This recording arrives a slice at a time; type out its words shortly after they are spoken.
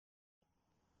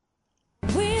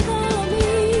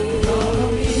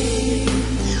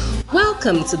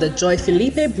Welcome to the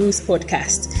Joy-Philippe Bruce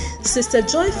podcast. Sister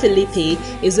Joy-Philippe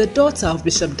is a daughter of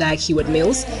Bishop Dag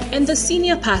Heward-Mills and the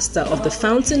senior pastor of the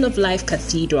Fountain of Life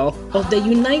Cathedral of the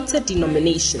United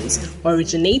Denominations,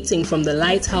 originating from the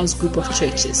Lighthouse Group of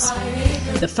Churches.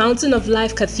 The Fountain of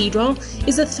Life Cathedral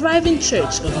is a thriving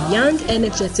church of young,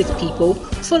 energetic people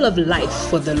full of life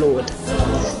for the Lord.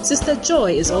 Sister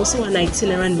Joy is also an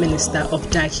itinerant minister of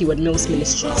Dag Heward-Mills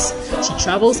Ministries. She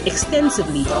travels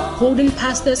extensively, holding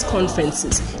pastors' conferences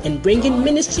and bringing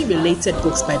ministry-related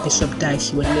books by Bishop Dag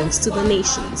Heward-Mills to the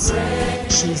nations.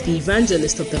 She is the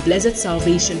evangelist of the Blessed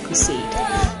Salvation Crusade.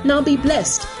 Now be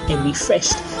blessed and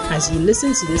refreshed as you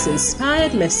listen to this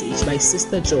inspired message by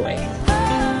Sister Joy.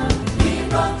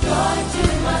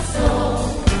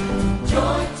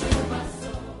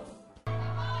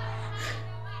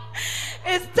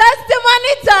 It's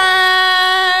testimony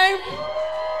time.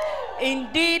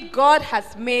 Indeed, God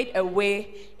has made a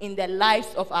way in the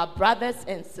lives of our brothers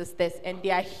and sisters, and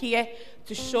they are here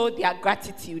to show their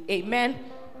gratitude. Amen.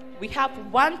 We have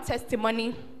one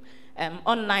testimony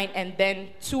online and then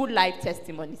 2 live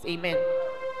testimonies. Amen.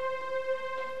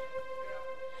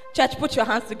 Church, put your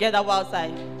hands together whilst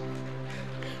I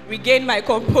regain my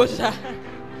composure.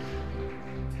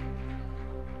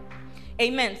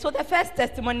 Amen. So the first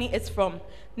testimony is from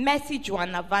Mercy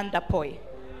Joanna Vanderpoy.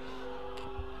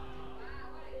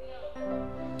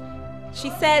 She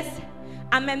says,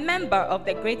 I'm a member of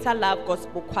the Greater Love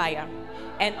Gospel Choir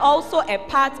and also a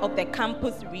part of the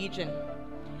campus region.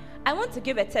 I want to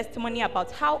give a testimony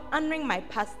about how honoring my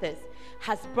pastors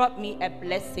has brought me a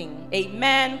blessing.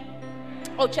 Amen.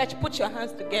 Oh, church, put your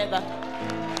hands together.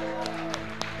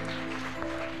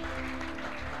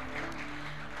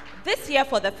 This year,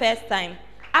 for the first time,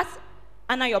 as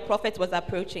Anna, your prophet, was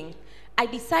approaching, I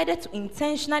decided to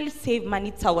intentionally save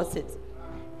money towards it.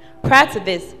 Prior to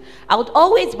this, I would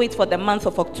always wait for the month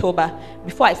of October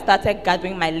before I started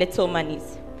gathering my little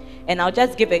monies. And I'll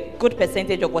just give a good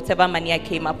percentage of whatever money I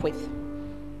came up with.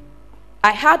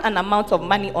 I had an amount of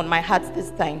money on my heart this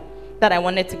time that I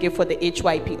wanted to give for the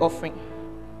HYP offering.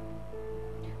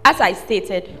 As I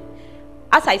stated,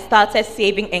 as I started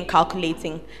saving and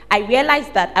calculating, I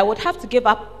realized that I would have to give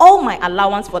up all my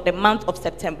allowance for the month of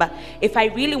September if I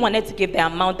really wanted to give the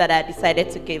amount that I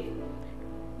decided to give.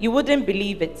 You wouldn't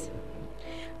believe it.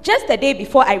 Just the day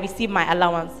before I received my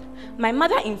allowance, my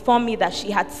mother informed me that she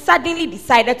had suddenly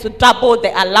decided to double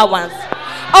the allowance.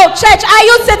 Oh, church, are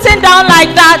you sitting down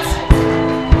like that?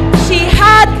 She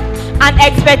had an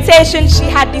expectation. She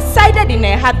had decided in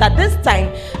her heart that this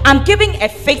time I'm giving a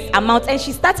fixed amount, and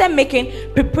she started making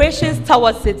preparations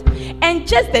towards it. And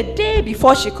just the day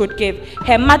before she could give,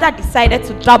 her mother decided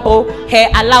to double her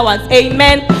allowance.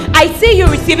 Amen. I see you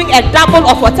receiving a double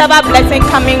of whatever blessing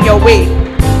coming your way.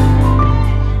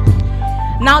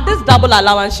 Now this double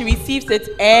allowance, she receives it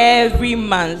every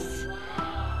month.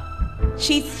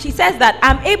 She says that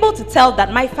I'm able to tell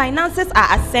that my finances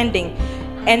are ascending.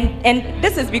 And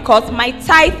this is because my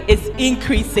tithe is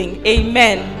increasing.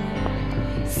 Amen.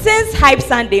 Since Hype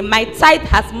Sunday, my tithe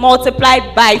has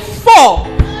multiplied by 4.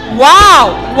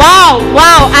 Wow.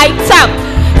 I tap.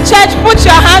 Church, put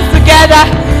your hands together.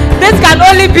 This can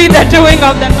only be the doing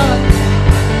of the Lord.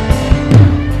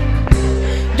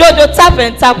 Jojo, tap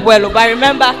and tap well. But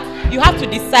remember, you have to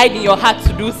decide in your heart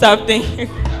to do something.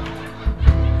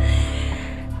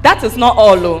 That is not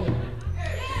all, though.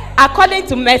 According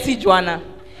to Mercy Joanna,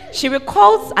 she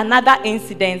recalls another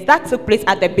incident that took place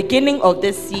at the beginning of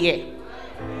this year,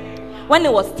 when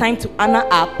it was time to honor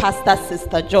our pastor,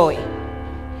 Sister Joy.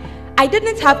 I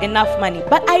didn't have enough money,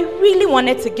 but I really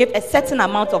wanted to give a certain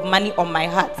amount of money on my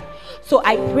heart. So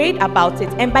I prayed about it,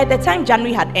 and by the time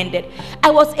January had ended, I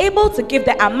was able to give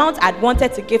the amount I'd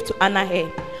wanted to give to honor her.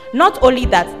 Not only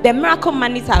that, the miracle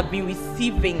monies I've been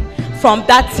receiving from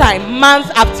that time, month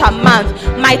after month,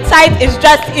 my tithe is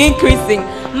just increasing.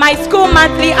 My school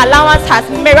monthly allowance has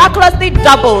miraculously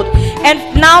doubled, and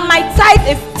now my tithe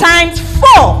is times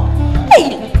 4.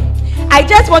 Hey, I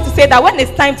just want to say that when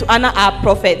it's time to honor our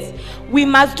prophets, we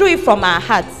must do it from our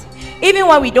hearts. Even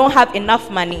when we don't have enough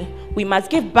money, we must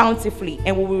give bountifully,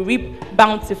 and we will reap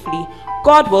bountifully.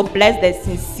 God will bless the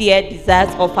sincere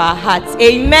desires of our hearts.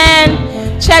 Amen.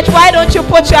 Church, why don't you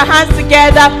put your hands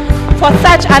together for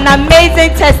such an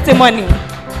amazing testimony?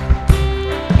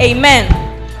 Amen.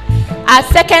 Our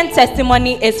second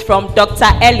testimony is from Dr.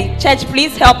 Ellie. Church,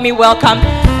 please help me welcome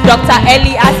Dr.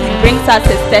 Ellie as he brings us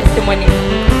his testimony.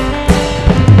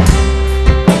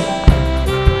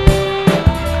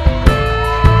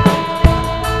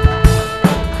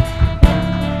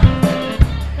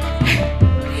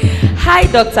 Hi,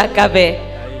 Dr.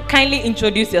 Kabe. Kindly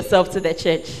introduce yourself to the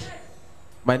church.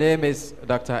 My name is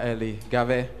Dr. Eli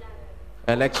Gave,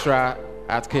 a lecturer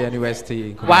at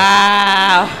KNUST.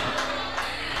 Wow.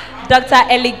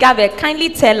 Dr. Eli Gave, kindly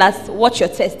tell us what your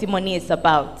testimony is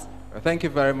about. Thank you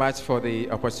very much for the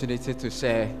opportunity to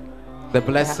share the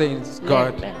blessings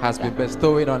God has been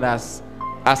bestowing on us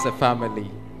as a family.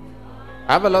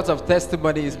 I have a lot of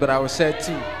testimonies, but I will share 2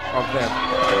 of them.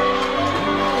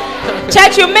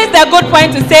 Church, you missed a good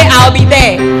point to say, I'll be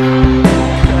there.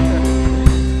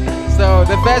 So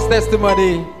the first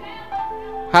testimony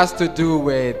has to do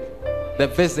with the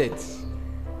visit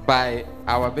by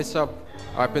our bishop,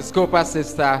 our Episcopal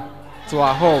sister, to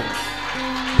our home.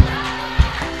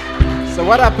 So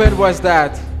what happened was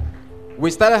that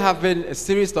we started having a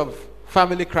series of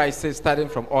family crises starting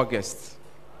from August.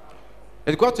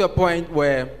 It got to a point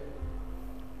where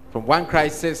from one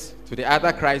crisis to the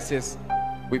other crisis,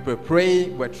 we were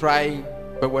praying, we're trying,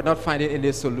 but we're not finding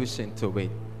any solution to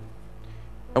it.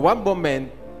 At one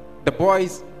moment, the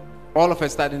boys all of a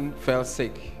sudden fell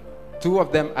sick, 2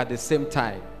 of them at the same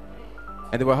time,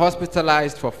 and they were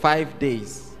hospitalized for 5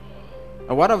 days.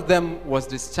 And one of them was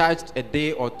discharged a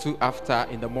day or 2 after,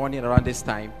 in the morning around this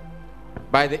time.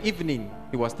 By the evening,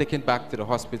 he was taken back to the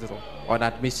hospital on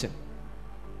admission.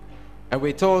 And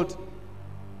we told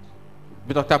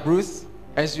Dr. Bruce,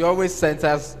 and she always sent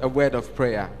us a word of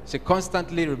prayer. She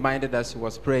constantly reminded us she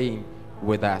was praying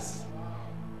with us.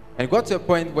 And it got to a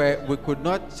point where we could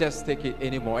not just take it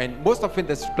anymore. And most often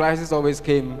the crisis always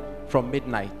came from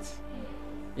midnight.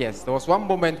 Yes, there was one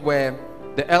moment where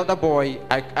the elder boy,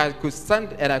 I could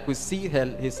stand and I could see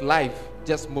his life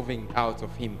just moving out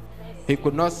of him. He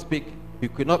could not speak. He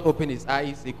could not open his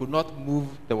eyes. He could not move.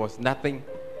 There was nothing.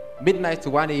 Midnight to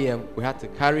 1 a.m., we had to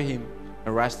carry him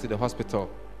and rush to the hospital.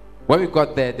 When we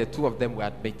got there, the 2 of them were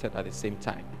admitted at the same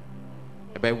time.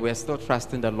 But we were still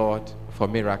trusting the Lord for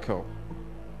miracle.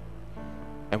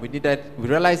 And we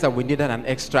realized that we needed an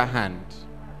extra hand,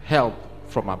 help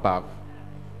from above.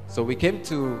 So we came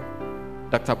to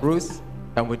Dr. Bruce,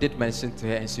 and we did mention to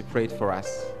her, and she prayed for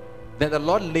us. Then the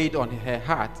Lord laid on her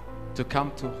heart to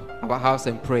come to our house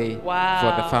and pray for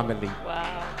the family.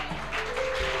 Wow.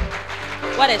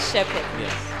 What a shepherd.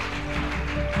 Yes.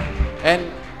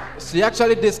 And she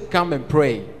actually did come and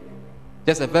pray.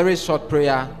 Just a very short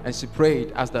prayer, and she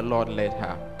prayed as the Lord led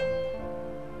her.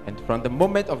 And from the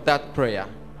moment of that prayer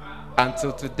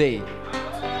until today,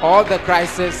 all the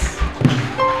crisis,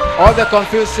 all the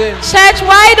confusion. Church,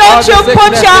 why don't you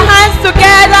put your hands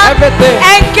together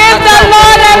and give the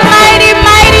Lord a mighty,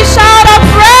 mighty shout of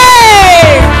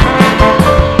praise?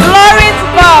 Glory to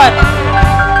God.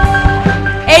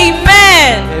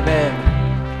 Amen. Amen.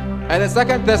 And the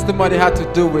second testimony had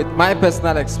to do with my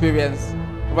personal experience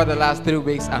over the last 3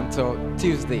 weeks until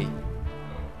Tuesday.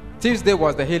 Tuesday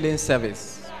was the healing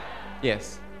service.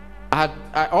 Yes. I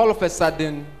all of a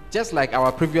sudden, just like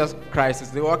our previous crisis,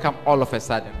 they all come all of a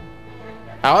sudden.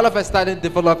 I all of a sudden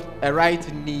developed a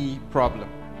right knee problem.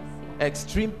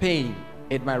 Extreme pain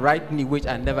in my right knee, which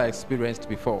I never experienced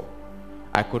before.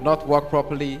 I could not walk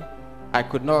properly. I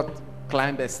could not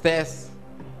climb the stairs.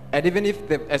 And even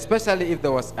especially if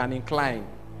there was an incline,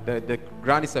 the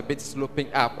ground is a bit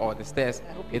sloping up, or the stairs,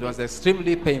 it was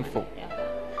extremely painful. Yeah.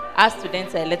 Our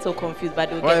students are a little confused, but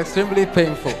it was extremely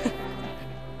painful.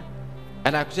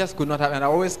 And I just could not have, and I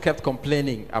always kept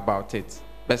complaining about it,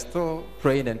 but still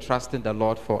praying and trusting the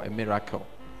Lord for a miracle.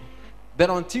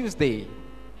 Then on Tuesday,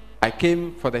 I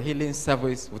came for the healing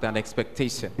service with an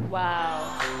expectation.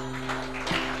 Wow.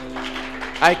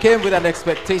 I came with an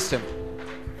expectation.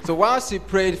 So while she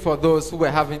prayed for those who were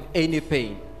having any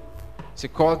pain, she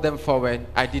called them forward.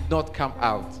 I did not come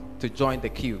out to join the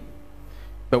queue,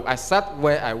 but I sat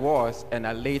where I was and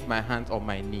I laid my hand on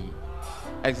my knee,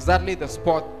 exactly the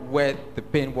spot where the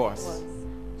pain was.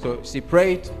 So she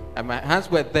prayed, and my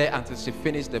hands were there until she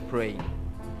finished the praying.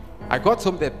 I got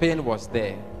home, the pain was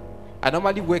there. I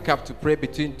normally wake up to pray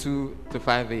between 2 to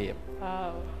 5 a.m.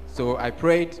 Wow. So I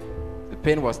prayed, the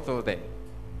pain was still there.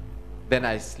 Then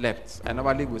I slept. I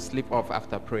normally would sleep off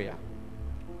after prayer.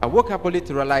 I woke up only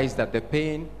to realize that the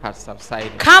pain had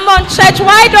subsided. Come on, church,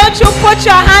 why don't you put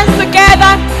your hands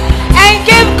together and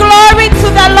give glory to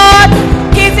the Lord?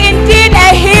 He's indeed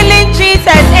a healing Jesus.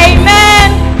 Amen.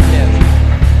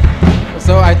 Yes.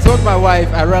 So I told my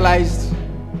wife, I realized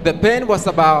the pain was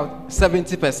about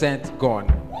 70% gone.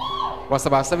 Was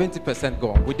about 70%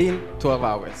 gone within 12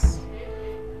 hours.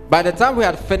 By the time we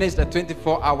had finished the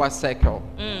 24-hour cycle,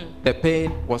 the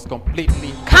pain was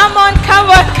completely... Come on.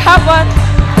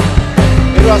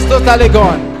 It was totally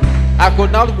gone. I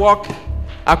could not walk.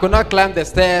 I could not climb the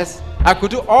stairs. I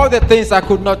could do all the things I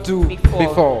could not do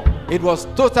before. It was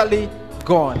totally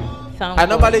gone. Thank I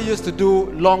God. normally used to do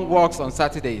long walks on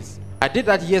Saturdays. I did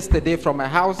that yesterday from my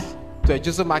house to a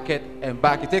juice market and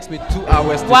back. It takes me 2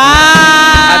 hours to do.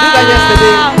 I did that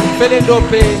yesterday, feeling no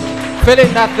pain,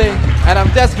 feeling nothing, and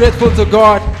I'm just grateful to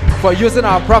God for using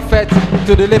our prophet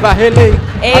to deliver healing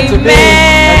unto me and to the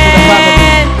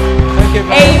family. Thank you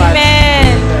very much.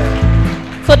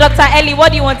 Amen. So, Dr. Ellie,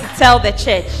 what do you want to tell the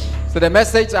church? So the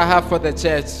message I have for the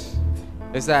church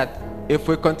is that if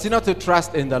we continue to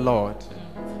trust in the Lord,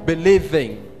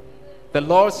 believing the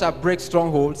Lord shall break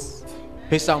strongholds,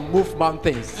 He shall move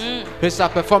mountains, He shall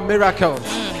perform miracles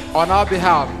on our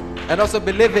behalf, and also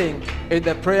believing in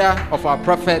the prayer of our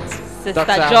prophet, Sister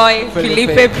Dr.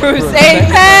 Joy-Philippe Bruce.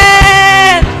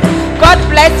 Amen. God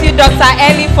bless you, Dr.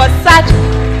 Ellie, for such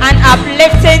an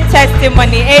uplifting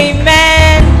testimony.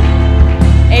 Amen.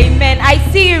 Amen. I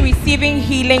see you receiving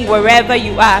healing wherever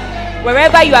you are.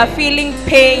 Wherever you are feeling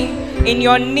pain in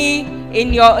your knee,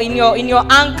 in your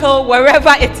ankle,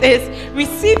 wherever it is,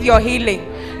 receive your healing.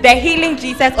 The healing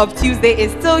Jesus of Tuesday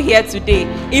is still here today,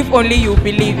 if only you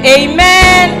believe.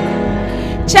 Amen.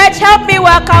 Church, help me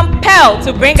welcome Pearl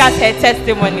to bring us her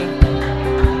testimony.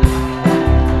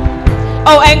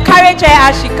 Oh, encourage her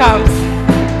as she comes.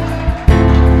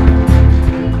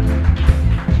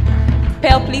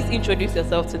 Pearl, please introduce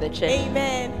yourself to the church.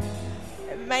 Amen.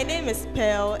 My name is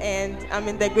Pearl, and I'm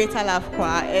in the Greater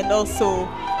Lafqua and also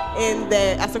in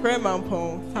the Asokore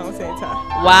Mampong Town Center.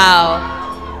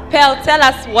 Wow. Pearl, tell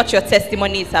us what your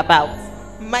testimony is about.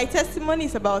 My testimony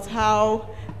is about how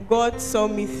God saw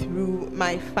me through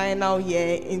my final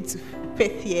year into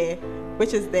 5th year,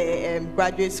 which is the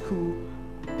graduate school,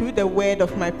 through the word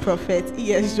of my prophet,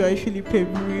 Joy-Philippe.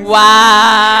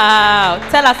 Wow.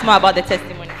 Tell us more about the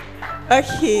testimony.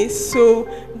 Okay, so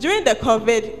during the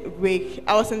COVID break,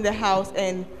 I was in the house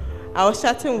and I was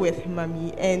chatting with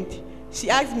Mommy, and she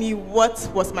asked me what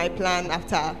was my plan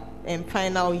after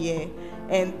final year.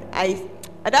 And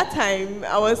at that time,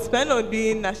 I was planning on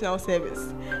doing national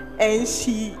service. And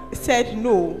she said,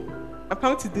 no, I'm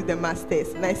coming to do the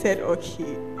masters. And I said,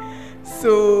 okay.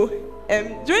 So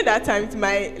during that time,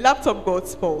 my laptop got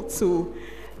spoiled. So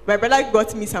my brother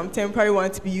got me some temporary one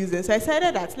to be using. So I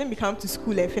decided that let me come to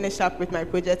school and finish up with my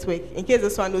project work in case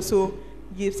this one also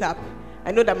gives up.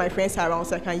 I know that my friends are around,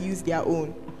 so I can use their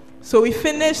own. So we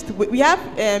finished. We have,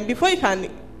 before you can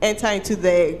enter into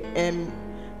the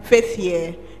 5th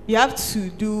year, you have to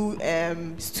do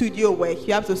studio work.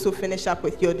 You have to also finish up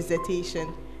with your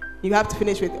dissertation. You have to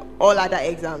finish with all other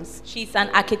exams. She's an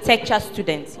architecture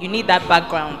student. You need that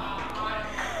background.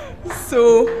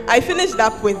 So I finished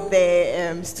up with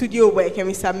the studio work and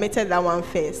we submitted that one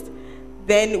first.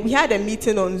 Then we had a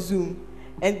meeting on Zoom.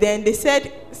 And then they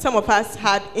said some of us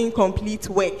had incomplete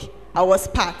work. I was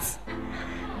part.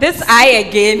 This I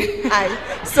again.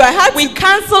 So I had we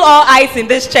cancel all eyes in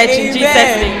this church. Amen. In Jesus'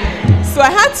 name. So I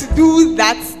had to do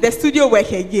the studio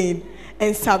work again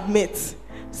and submit.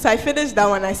 So I finished that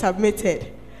one, I submitted.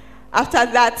 After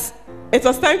that, it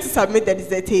was time to submit the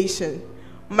dissertation.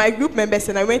 My group members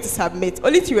and I went to submit,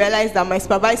 only to realize that my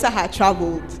supervisor had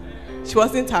traveled. She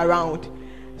wasn't around.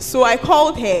 So I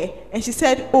called her and she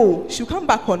said, oh, she'll come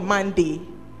back on Monday.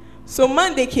 So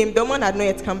Monday came, the woman had not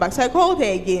yet come back. So I called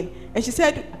her again and she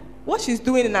said, what she's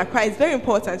doing in Accra is very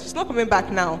important. She's not coming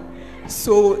back now.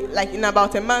 So like in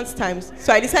about a month's time.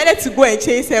 So I decided to go and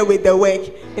chase her with the work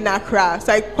in Accra.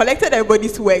 So I collected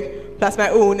everybody's work plus my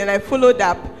own and I followed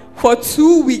up. For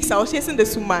 2 weeks, I was chasing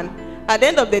this woman. At the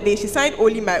end of the day, she signed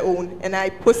only my own and I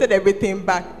posted everything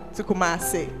back to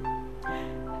Kumasi.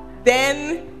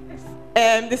 Then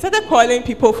they started calling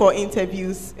people for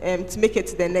interviews to make it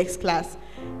to the next class.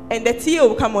 And the TA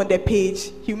will come on the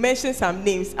page. He mentioned some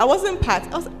names. I wasn't part.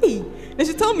 I was like, hey, they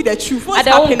should tell me the truth. What's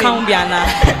happening? Yeah.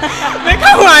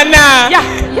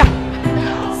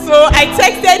 So I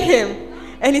texted him,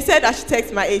 and he said I should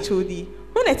text my HOD.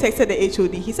 When I texted the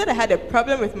HOD, he said I had a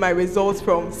problem with my results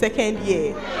from 2nd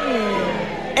year.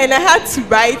 And I had to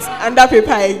write under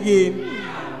paper again.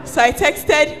 So I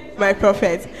texted my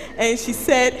prophet, and she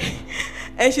said,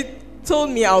 and she told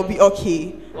me I'll be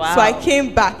okay. Wow. So I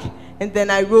came back. And then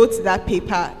I wrote that paper.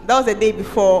 That was the day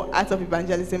before Art of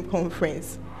Evangelism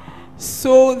conference.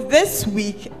 So this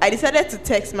week, I decided to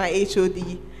text my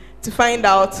HOD to find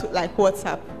out like what's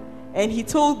up. And he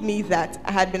told me that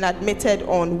I had been admitted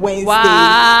on Wednesday into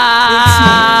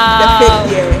the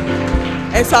 5th year.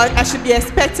 And so I should be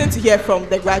expecting to hear from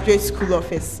the graduate school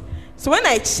office. So when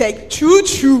I checked,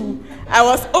 true, I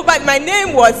was over. My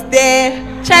name was there.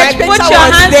 Church, my picture put your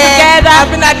was hands there. together. I've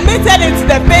been admitted into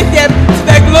the 5th year to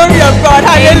the glory of God.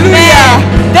 Hallelujah.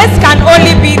 Amen. This can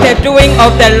only be the doing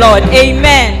of the Lord.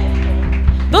 Amen.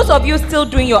 Those of you still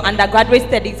doing your undergraduate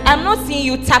studies, I'm not seeing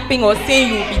you tapping or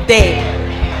saying you'll be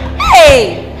there.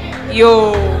 Hey,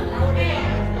 yo.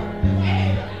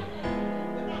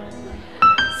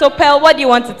 So, Pearl, what do you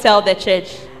want to tell the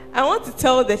church? I want to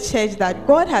tell the church that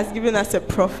God has given us a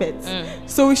prophet.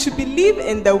 So we should believe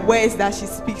in the words that she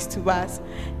speaks to us.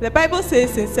 The Bible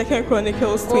says in 2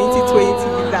 Chronicles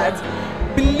 20:20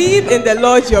 that believe in the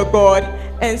Lord your God,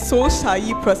 and so shall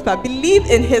ye prosper. Believe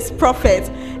in his prophet,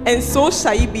 and so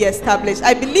shall ye be established.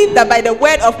 I believe that by the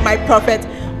word of my prophet,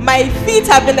 my feet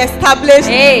have been established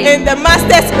in the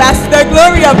master's class. The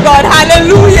glory of God.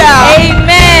 Hallelujah.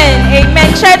 Amen. Amen.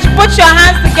 Church, put your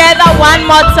hands together one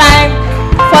more time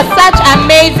for such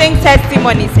amazing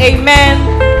testimonies.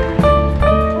 Amen.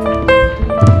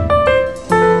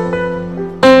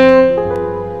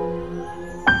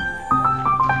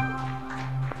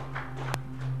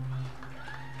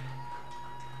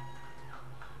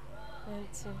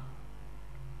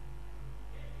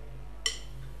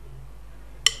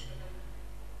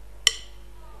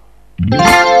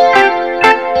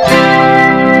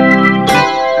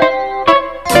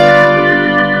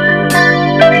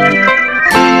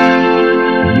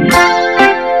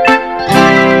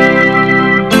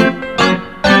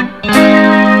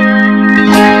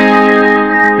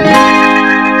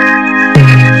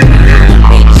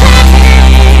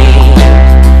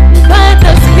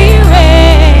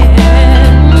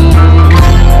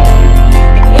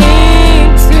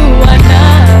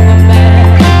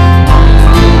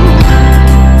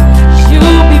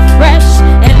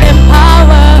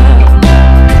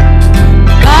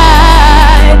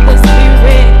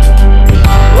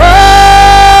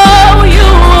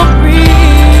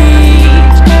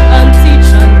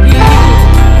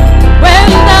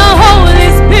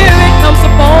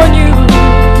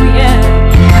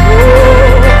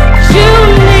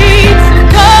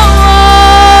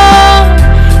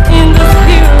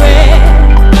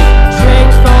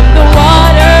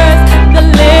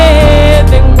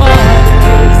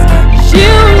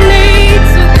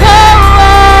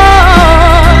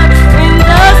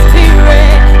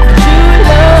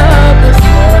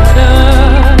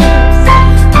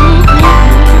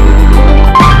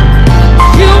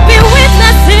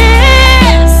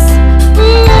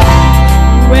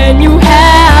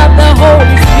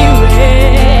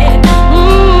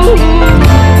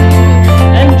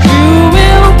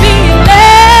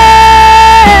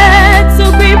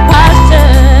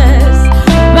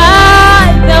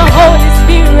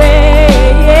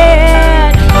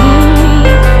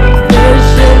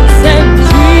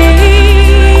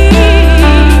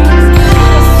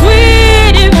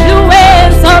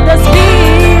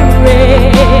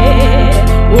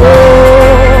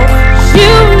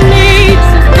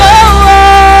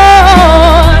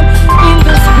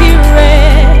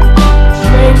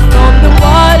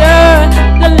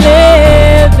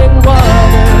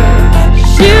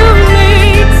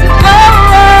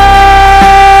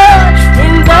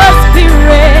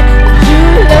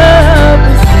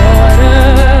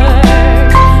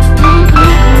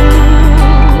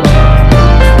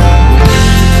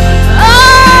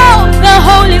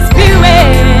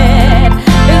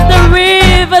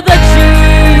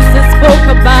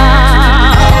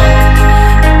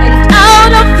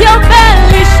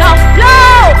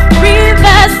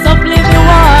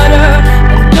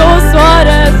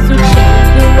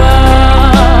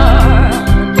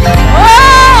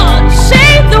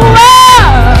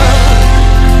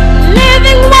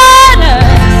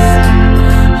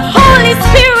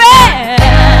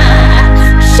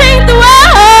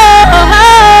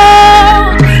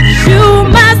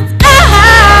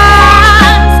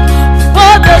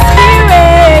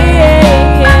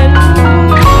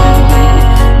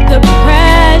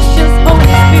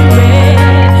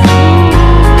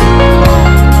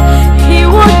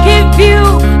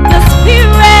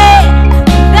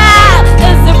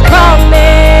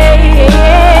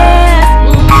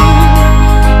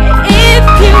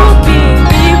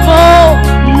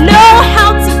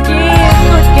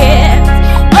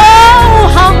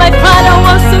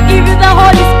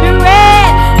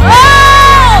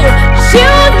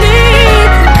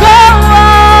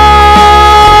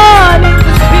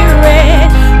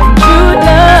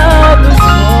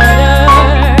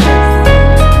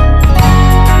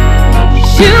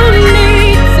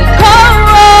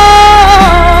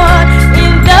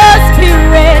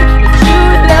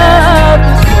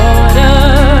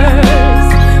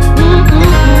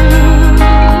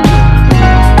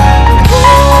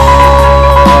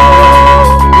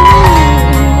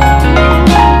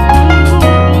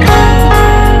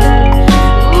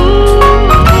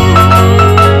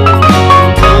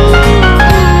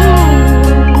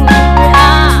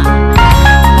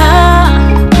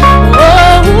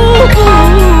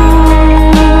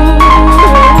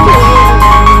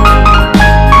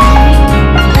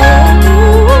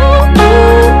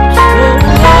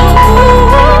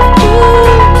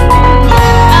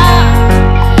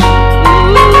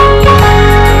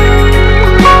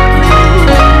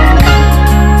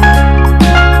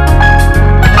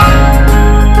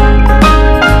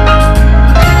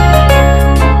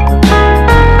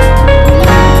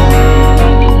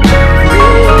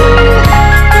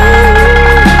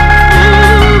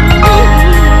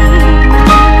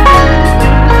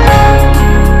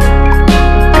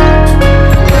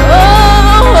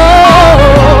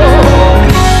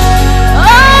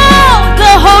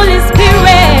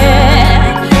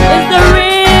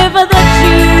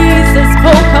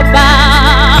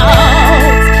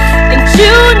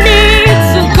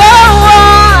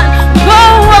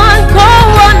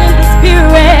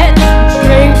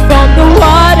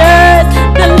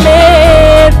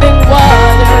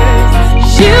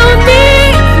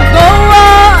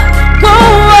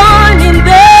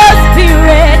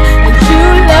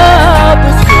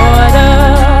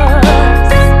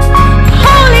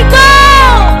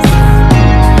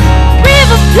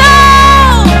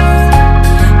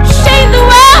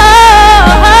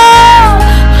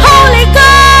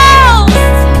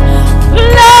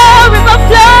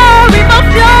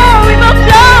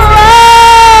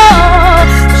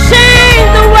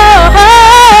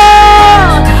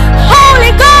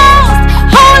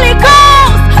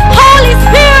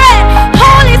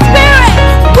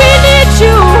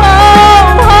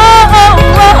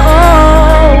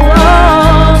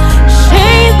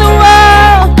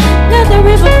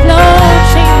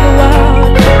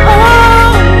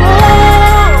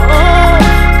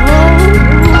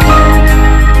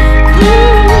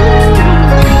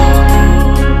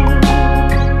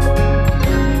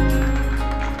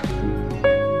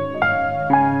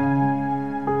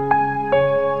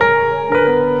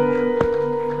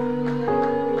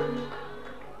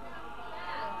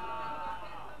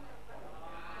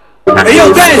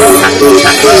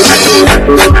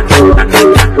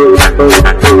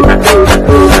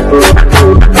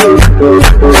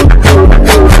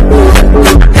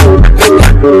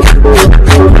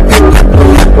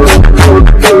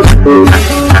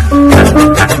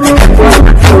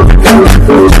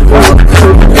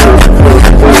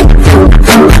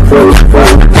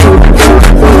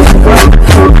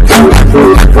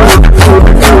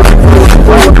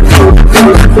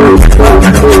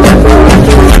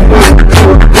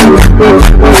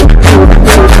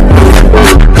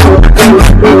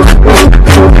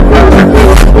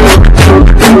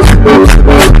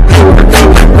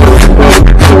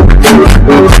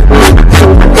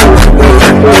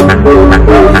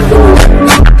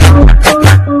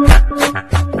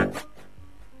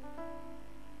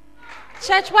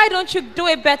 Church, why don't you do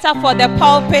it better for the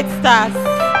pulpit stars?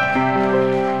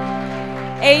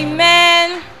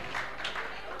 Amen.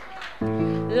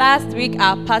 Last week,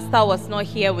 our pastor was not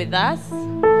here with us,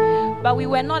 but we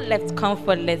were not left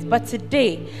comfortless. But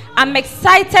today, I'm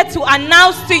excited to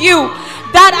announce to you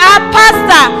that our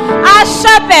pastor, our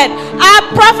shepherd, our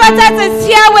prophetess is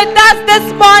here with us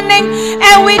this morning.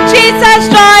 And with Jesus'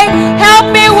 joy,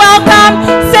 help me welcome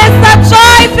Sister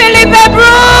Joy-Philippe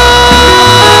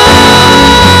Bruce.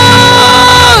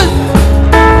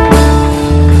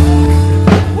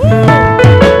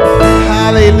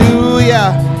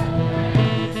 Hallelujah.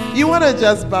 You want to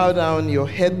just bow down your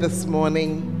head this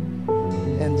morning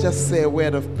and just say a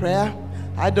word of prayer?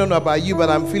 I don't know about you, but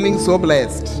I'm feeling so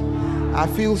blessed. I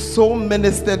feel so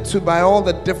ministered to by all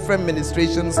the different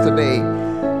ministrations today.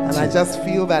 And I just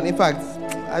feel that, in fact,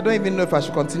 I don't even know if I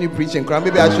should continue preaching.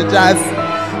 Maybe I should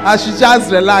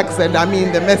just relax, and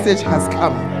the message has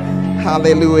come.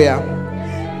 Hallelujah.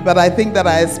 But I think that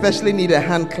I especially need a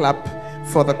hand clap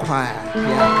for the choir.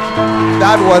 Yeah.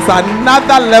 That was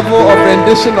another level of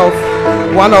rendition of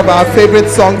one of our favorite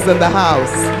songs in the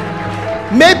house.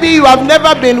 Maybe you have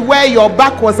never been where your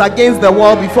back was against the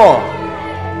wall before.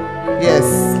 Yes.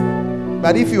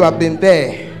 But if you have been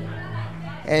there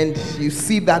and you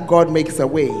see that God makes a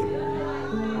way,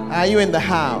 are you in the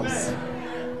house?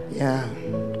 Yeah.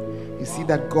 You see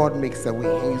that God makes a way,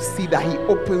 and you see that He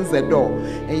opens the door,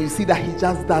 and you see that He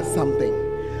just does something.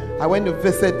 I went to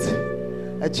visit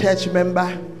a church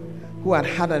member who had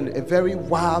had a very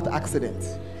wild accident.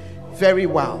 Very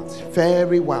wild,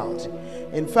 very wild.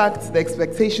 In fact, the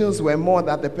expectations were more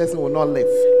that the person would not live,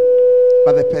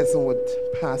 but the person would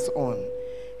pass on.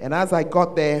 And as I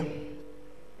got there,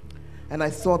 and I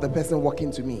saw the person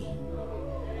walking to me,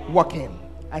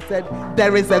 I said,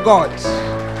 there is a God.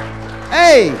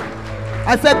 Hey!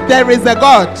 I said, there is a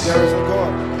God. There is a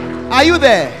God. Are you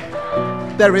there?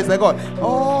 There is a God.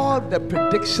 All the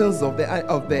predictions of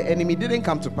the enemy didn't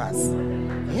come to pass.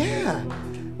 Yeah.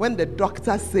 When the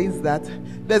doctor says that,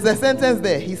 there's a sentence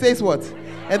there. He says what?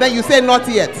 And then you say not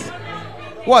yet.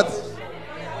 What?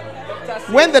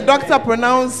 When the doctor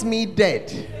pronounced me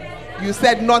dead, you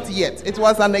said not yet. It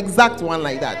was an exact one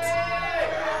like that.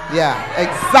 Yeah,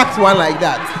 exact one like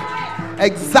that.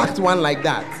 Exact one like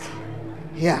that.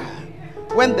 Yeah.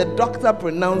 When the doctor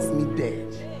pronounced me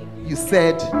dead, you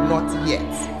said not yet.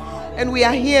 And we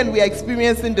are here and we are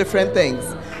experiencing different things.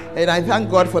 And I thank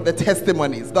God for the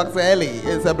testimonies. Dr. Ellie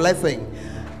is a blessing.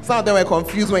 Some of them were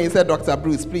confused when you said Dr.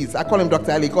 Bruce. Please, I call him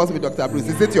Dr. Ellie. He calls me Dr. Bruce.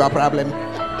 Is it your problem?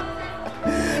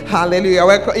 Hallelujah.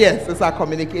 Yes, it's our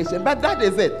communication. But that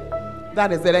is it.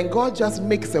 That is it. And God just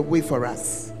makes a way for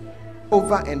us.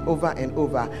 Over and over and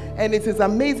over. And it is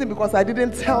amazing because I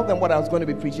didn't tell them what I was going to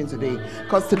be preaching today.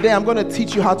 Because today I'm going to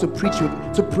teach you how to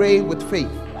to pray with faith.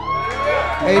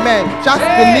 Amen. Just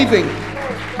believing.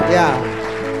 Yeah.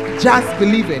 Just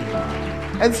believing.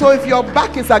 And so if your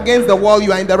back is against the wall,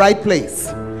 you are in the right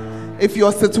place. If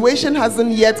your situation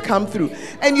hasn't yet come through.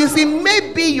 And you see,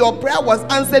 maybe your prayer was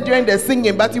answered during the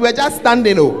singing, but you were just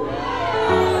standing. Oh.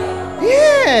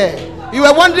 Yeah. You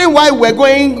were wondering why we're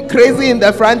going crazy in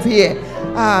the front here.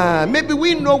 Maybe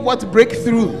we know what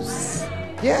breakthroughs.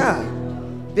 Yeah.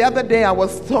 The other day I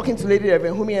was talking to Lady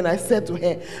Reverend Humi and I said to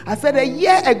her, I said a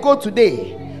year ago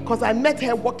today, because I met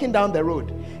her walking down the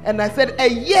road. And I said a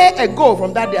year ago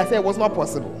from that day, I said it was not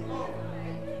possible.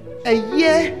 A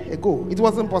year ago, it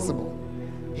wasn't possible.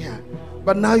 Yeah.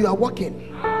 But now you are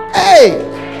walking. Hey!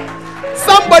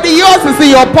 Somebody yours is in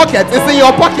your pocket. It's in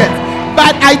your pocket.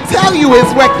 But I tell you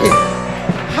it's working.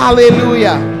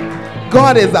 Hallelujah.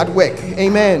 God is at work.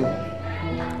 Amen.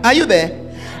 Are you there?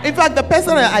 In fact, the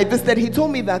person I visited, he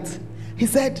told me that, he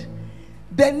said,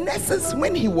 the nurses,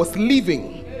 when he was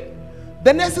leaving,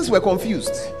 the nurses were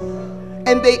confused.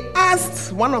 And they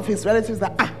asked one of his relatives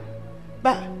that,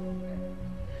 but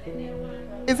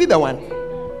is he the one?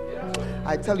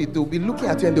 I tell you, they'll be looking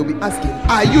at you and they'll be asking,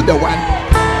 are you the one?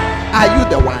 Are you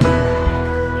the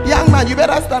one? Young man, you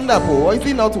better stand up, or is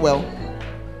he not well?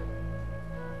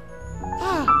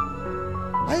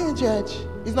 Are you in church?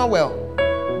 He's not well.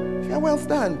 If you're well,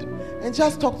 stand and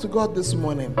just talk to God this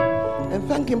morning and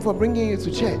thank Him for bringing you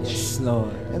to church. Yes,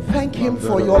 Lord. And thank Him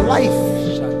for your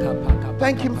life.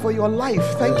 Thank Him for your life.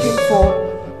 Thank Him for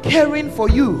caring for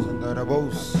you.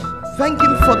 Thank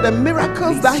Him for the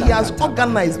miracles that He has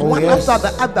organized one after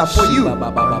the other for you.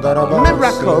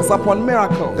 Miracles upon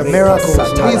miracles. The miracles.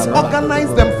 He's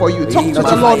organized them for you. Talk to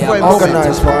the Lord for a moment.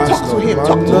 Talk to Him.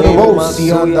 Talk to Him.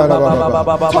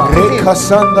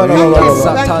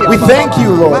 We thank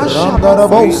you, Lord.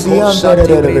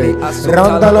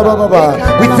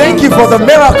 We thank you for the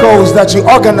miracles that you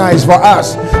organize for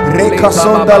us.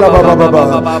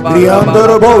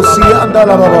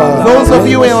 Those of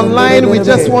you online, we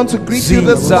just want to greet you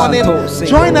this morning.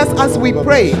 Join us as we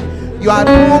pray. You are at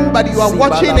home, but you are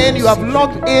watching in. You have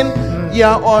logged in. You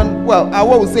are on, well, I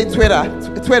will say Twitter.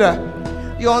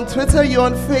 You're on Twitter, you're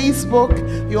on Facebook,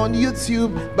 you're on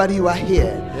YouTube, but you are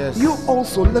here. Yes. You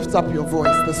also lift up your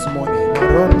voice this morning.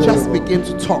 Just begin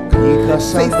to talk.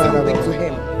 Say something to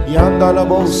Him.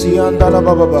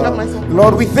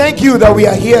 Lord, we thank you that we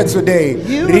are here today.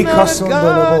 You are not a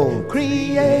God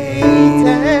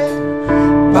created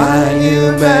by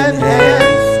human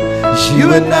hands. You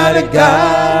are not a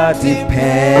God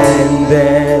dependent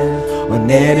on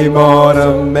any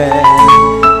mortal man.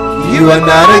 You are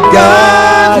not a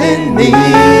God in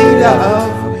need of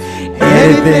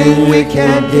anything we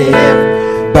can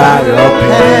give by your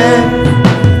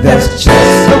pen. That's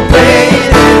just the way it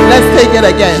is. Let's take it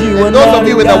again. And those of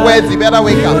you with the words, you better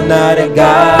wake up. You are not a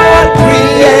God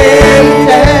created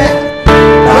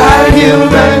by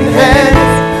human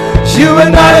hands. You are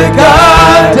not a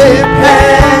God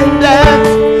dependent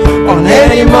on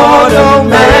any mortal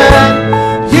man.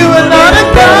 You are not a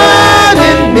God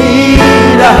in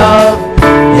need of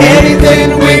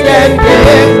anything we can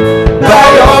give by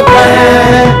your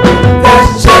plan.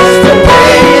 That's just the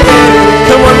way it is.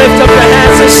 Come on, lift up your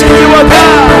hands and sing. You are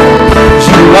God.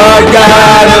 You are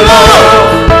God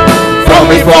alone. From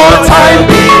before time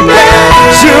began.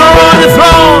 You are on the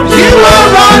throne. You are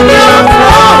on your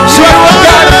throne. You are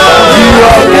God alone. You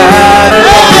are God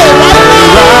alone. Right now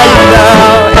and right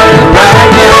now.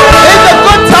 In the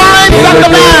good times and the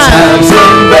bad.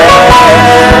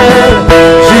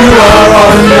 You are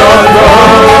on your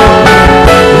throne.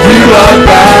 You are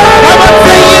God. Come on,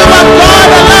 sing. You are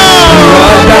God alone. You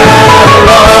are God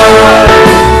alone.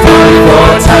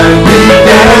 Before time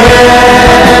began,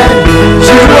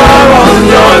 you are on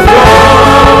your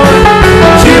throne.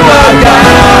 You are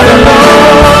God alone.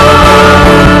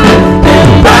 And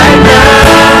right now,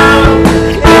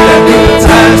 in the good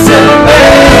times and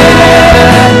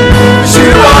bad, you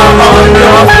are on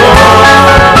your throne.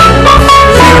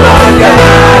 You are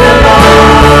God alone.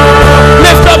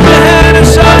 Lift up your hand and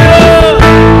shout it.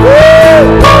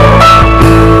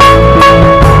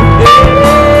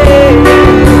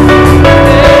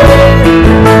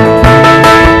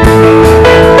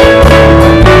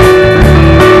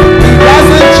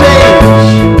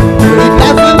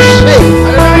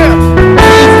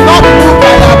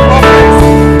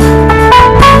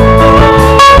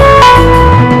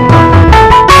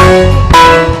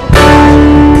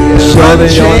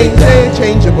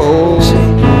 Unchangeable,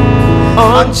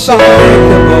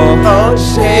 unshakable,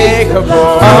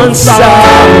 unshakable,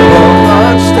 unstoppable,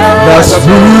 that's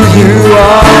who you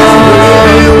are.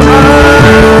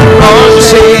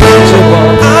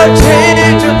 Unchangeable,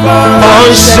 unchangeable,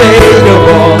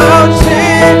 unshakable,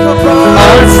 unshakable,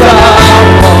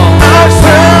 unstoppable,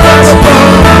 that's who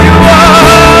you are.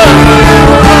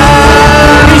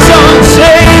 He's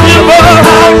unchangeable,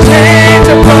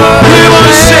 unchangeable,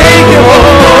 unshakable,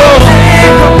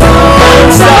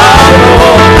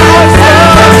 unstoppable,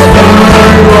 that's who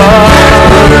you are.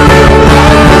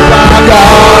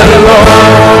 God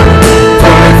alone,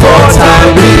 from before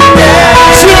time began.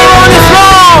 You are on the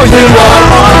throne. You are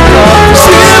on your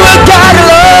throne. You are God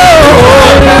alone.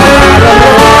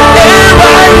 And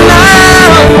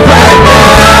right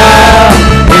now,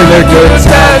 in the good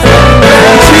times and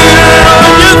bad, you are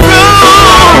on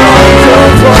your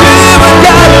throne. You are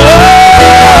God alone.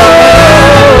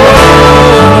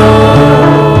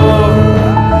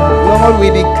 Lord, we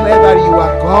declare that you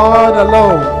are God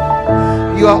alone.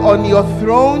 You are on your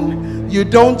throne. You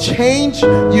don't change.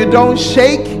 You don't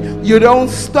shake. You don't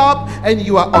stop. And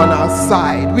you are on our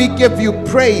side. We give you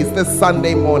praise this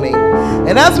Sunday morning.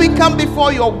 And as we come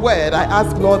before your word, I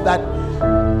ask, Lord, that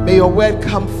may your word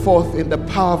come forth in the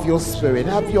power of your spirit.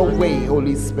 Have your way,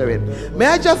 Holy Spirit. May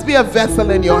I just be a vessel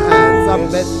in your hands.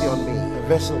 Have mercy on me. A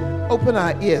vessel. Open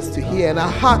our ears to hear and our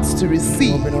hearts to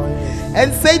receive.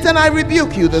 And Satan, I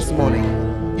rebuke you this morning.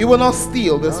 You will not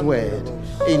steal this word.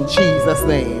 In Jesus'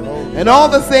 name. And all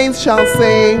the saints shall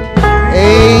say,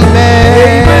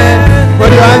 Amen.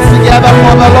 Put your hands together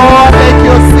for the Lord. Take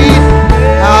your seat.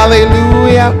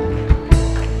 Hallelujah.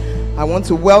 I want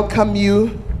to welcome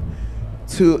you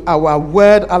to our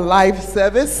Word Alive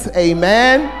service.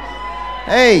 Amen.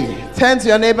 Hey, turn to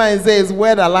your neighbor and say, it's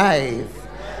Word Alive.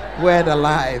 Word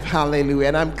Alive. Hallelujah.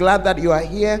 And I'm glad that you are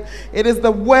here. It is the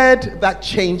word that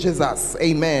changes us.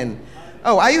 Amen.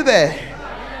 Oh, are you there?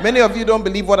 Many of you don't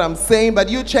believe what I'm saying, but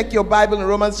you check your Bible in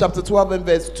Romans chapter 12 and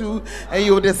verse 2, and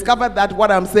you will discover that what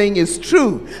I'm saying is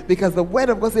true, because the word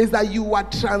of God says that you are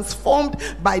transformed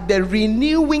by the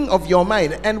renewing of your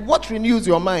mind. And what renews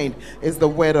your mind is the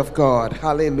word of God.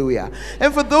 Hallelujah.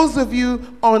 And for those of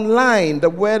you online, the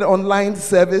word online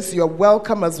service, you're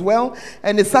welcome as well.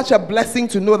 And it's such a blessing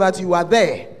to know that you are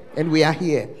there and we are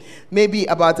here. Maybe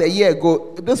about a year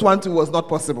ago, this one too was not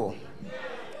possible.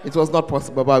 It was not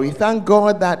possible, but we thank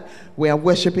God that we are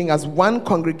worshiping as one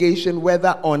congregation, whether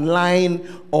online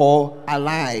or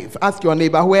alive. Ask your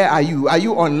neighbor, where are you? Are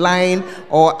you online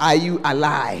or are you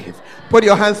alive? Put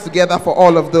your hands together for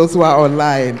all of those who are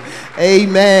online.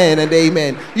 Amen and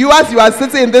amen. You, as you are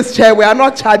sitting in this chair, we are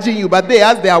not charging you, but they,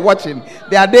 as they are watching,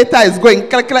 their data is going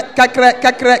and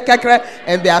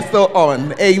they are still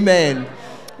on. Amen.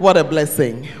 What a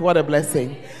blessing. What a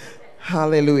blessing.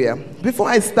 Hallelujah. Before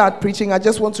I start preaching, I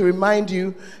just want to remind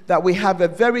you that we have a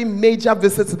very major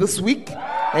visit this week.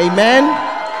 Amen.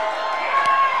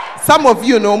 Some of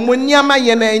you know,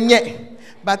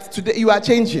 but today you are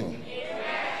changing.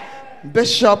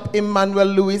 Bishop Emmanuel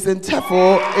Louis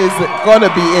Ntefo is going to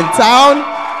be in town.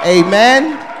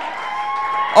 Amen.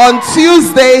 On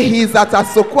Tuesday, he's at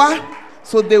Asokwa,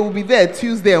 so they will be there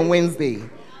Tuesday and Wednesday.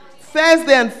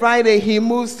 Thursday and Friday, he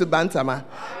moves to Bantama.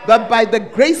 But by the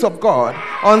grace of God,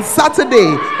 on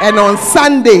Saturday and on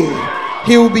Sunday,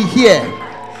 he will be here.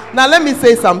 Now, let me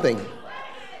say something.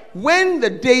 When the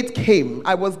date came,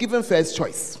 I was given first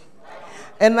choice.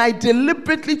 And I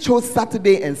deliberately chose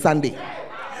Saturday and Sunday.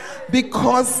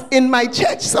 Because in my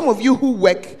church, some of you who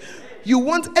work, you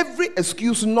want every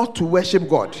excuse not to worship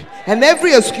God and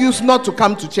every excuse not to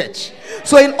come to church.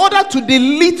 So in order to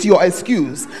delete your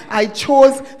excuse, I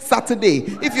chose Saturday.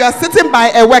 If you are sitting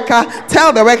by a worker,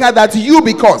 tell the worker that you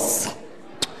because.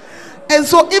 And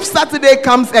so if Saturday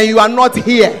comes and you are not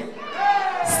here,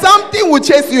 something will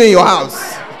chase you in your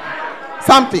house.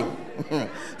 Something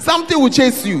will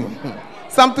chase you.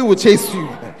 Something will chase you.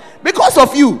 Because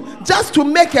of you, just to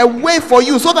make a way for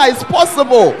you so that it's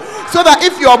possible. So that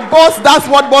if your boss does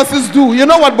what bosses do, you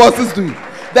know what bosses do?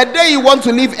 The day you want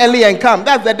to leave early and come,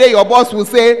 that's the day your boss will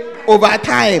say,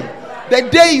 overtime. The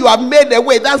day you have made a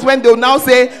way, that's when they'll now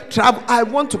say, I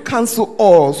want to cancel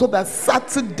all. So that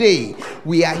Saturday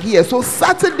we are here. So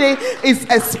Saturday is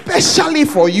especially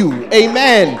for you.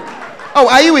 Amen. Oh,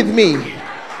 are you with me?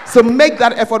 So make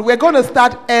that effort. We're going to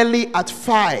start early at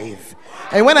 5.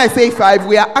 And when I say 5,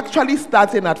 we are actually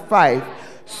starting at 5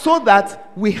 so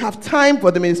that we have time for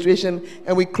the ministration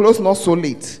and we close not so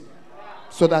late.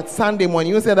 So that Sunday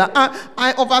morning, you say that,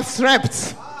 I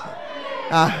overslept.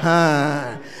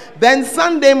 Then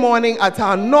Sunday morning at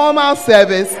our normal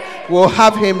service, we'll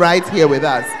have him right here with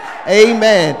us.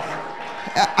 Amen.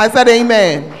 I said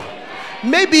amen.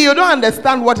 Maybe you don't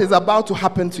understand what is about to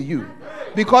happen to you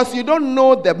because you don't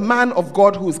know the man of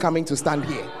God who is coming to stand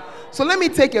here. So let me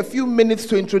take a few minutes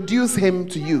to introduce him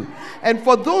to you. And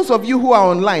for those of you who are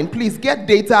online, please get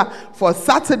data for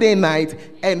Saturday night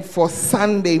and for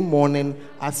Sunday morning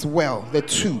as well, the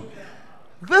two.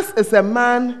 This is a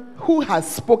man who has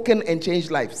spoken and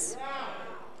changed lives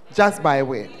just by a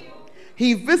word.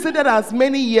 He visited us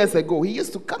many years ago. He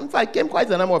used to come, in fact, came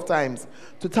quite a number of times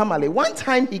to Tamale. One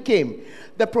time he came.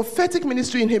 The prophetic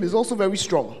ministry in him is also very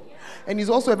strong. And he's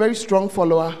also a very strong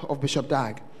follower of Bishop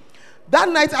Dag. That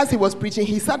night as he was preaching,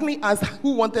 he suddenly asked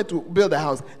who wanted to build a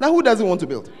house. Now, who doesn't want to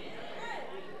build?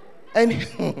 And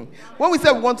when we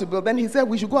said we want to build, then he said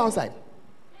we should go outside.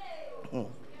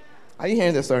 Are you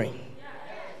hearing the story?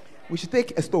 We should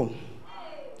take a stone.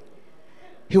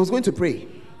 He was going to pray.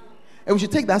 And we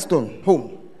should take that stone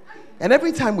home. And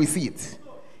every time we see it,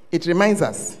 it reminds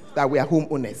us that we are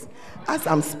homeowners. As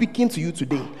I'm speaking to you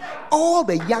today, all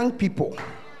the young people,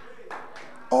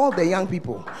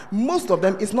 most of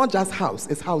them, it's not just house,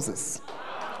 it's houses.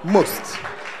 Most.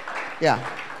 Yeah.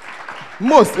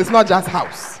 Most, it's not just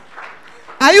house.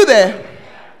 Are you there?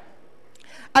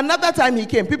 Another time he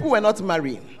came, people were not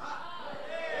marrying.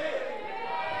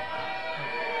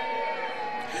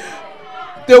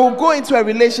 They will go into a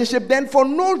relationship, then for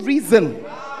no reason,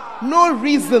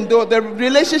 though, the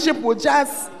relationship will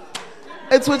just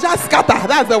scatter.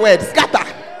 That's the word, scatter.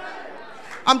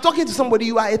 I'm talking to somebody,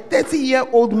 you are a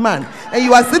 30-year-old man, and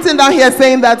you are sitting down here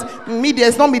saying that media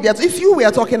is not media. If you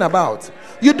were talking about,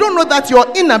 you don't know that your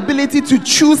inability to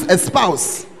choose a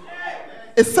spouse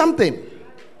is something.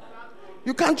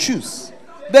 You can't choose.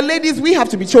 The ladies, we have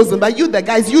to be chosen, but you, the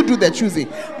guys, you do the choosing.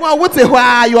 Well, what's a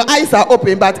why? Your eyes are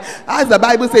open, but as the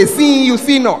Bible says, seeing you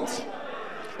see not.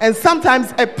 And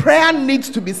sometimes a prayer needs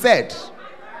to be said.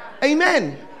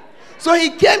 Amen. So he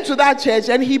came to that church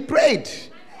and he prayed.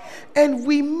 And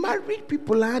we married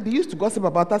people. They used to gossip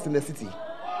about us in the city.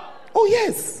 Oh,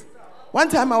 yes. One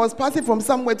time I was passing from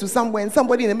somewhere to somewhere, and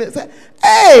somebody in the middle said,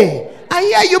 "Hey, I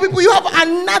hear you people, you have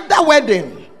another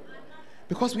wedding."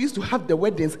 Because we used to have the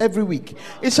weddings every week.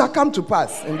 It shall come to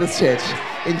pass in this church.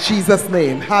 In Jesus'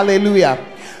 name. Hallelujah.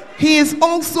 He is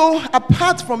also,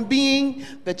 apart from being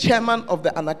the chairman of the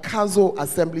Anakazo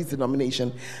Assembly's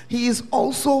denomination, he is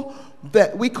also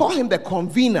we call him the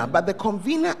convener, but the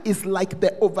convener is like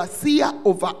the overseer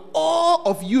over all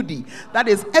of UD. That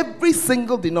is every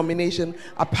single denomination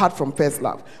apart from First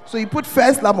Love. So you put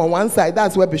First Love on one side,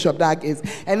 that's where Bishop Dag is.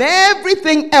 And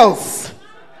everything else,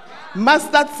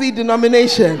 Mustard Seed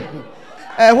denomination,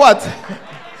 what?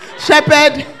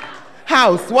 Shepherd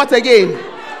House, what again?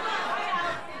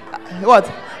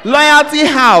 What? Loyalty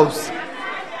House,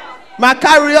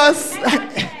 Macarius,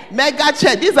 Mega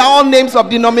Church. These are all names of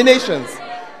denominations.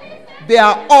 They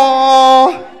are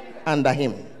all under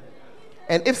him.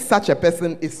 And if such a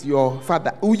person is your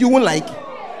father, who you won't like,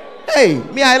 hey,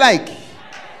 me I like.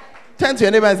 Turn to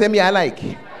your neighbor and say, me I like.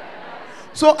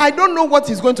 So I don't know what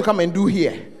he's going to come and do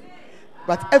here,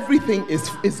 but everything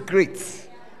is great,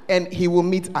 and he will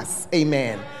meet us.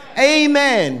 Amen.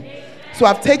 Amen. So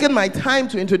I've taken my time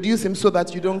to introduce him so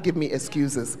that you don't give me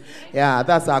excuses. Yeah,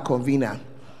 that's our convener.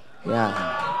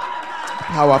 Yeah.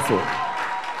 Powerful.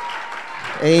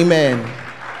 Amen.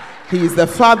 He is the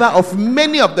father of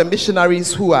many of the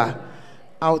missionaries who are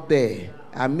out there.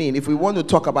 I mean, if we want to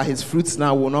talk about his fruits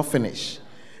now, we'll not finish.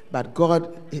 But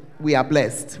God, we are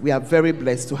blessed. We are very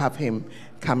blessed to have him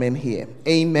come in here.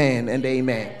 Amen and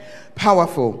amen.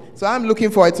 Powerful. So I'm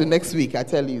looking forward to next week, I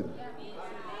tell you.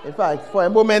 In fact, for a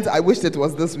moment, I wished it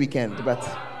was this weekend, but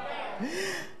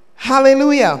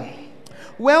hallelujah.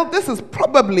 Well, this is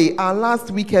probably our last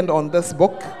weekend on this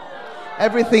book.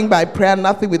 Everything by prayer,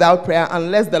 nothing without prayer,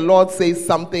 unless the Lord says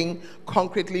something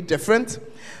concretely different.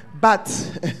 But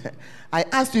I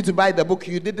asked you to buy the book,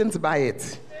 you didn't buy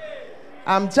it.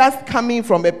 I'm just coming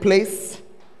from a place.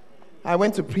 I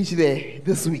went to preach there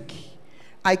this week.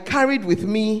 I carried with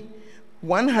me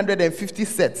 150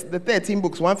 sets, the 13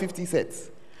 books, 150 sets.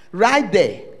 Right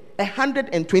there,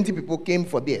 120 people came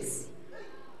for this.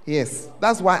 Yes,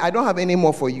 that's why I don't have any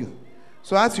more for you.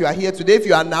 So as you are here today, if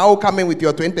you are now coming with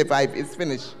your 25, it's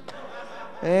finished.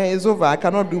 It's over, I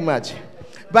cannot do much.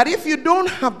 But if you don't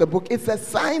have the book, it's a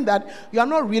sign that you are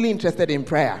not really interested in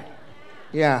prayer.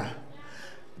 Yeah.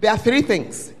 There are three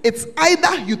things. It's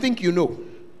either you think you know.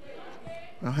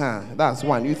 That's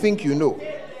one. You think you know.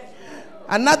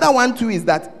 Another one too is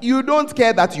that you don't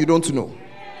care that you don't know.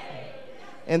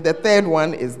 And the third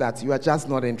one is that you are just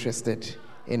not interested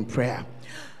in prayer.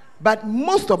 But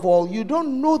most of all, you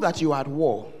don't know that you are at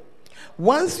war.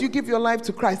 Once you give your life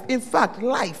to Christ, in fact,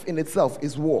 life in itself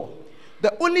is war.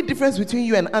 The only difference between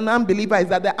you and an unbeliever is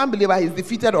that the unbeliever is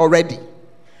defeated already.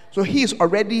 So he is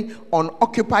already on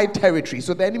occupied territory.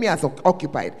 So the enemy has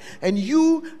occupied. And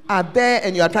you are there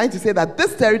and you are trying to say that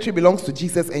this territory belongs to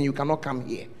Jesus and you cannot come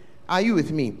here. Are you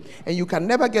with me? And you can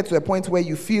never get to a point where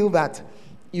you feel that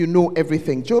you know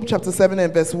everything. Job chapter 7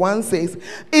 and verse 1 says,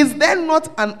 "Is there not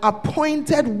an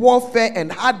appointed warfare and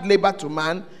hard labor to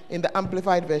man?" In the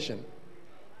Amplified Version.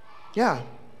 Yeah.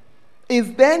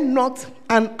 Is there not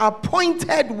an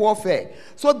appointed warfare?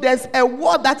 So there's a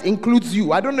war that includes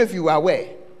you. I don't know if you are aware.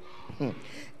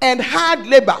 And hard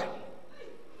labor.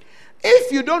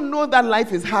 If you don't know that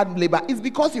life is hard labor, it's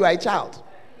because you are a child.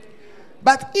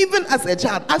 But even as a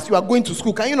child, as you are going to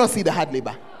school, can you not see the hard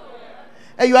labor?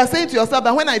 And you are saying to yourself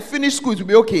that when I finish school, it will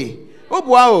be okay. Oh,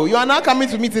 wow, you are now coming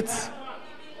to meet it.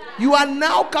 You are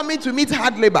now coming to meet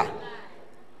hard labor.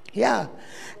 Yeah.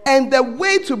 And the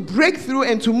way to break through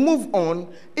and to move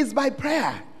on is by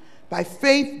prayer. By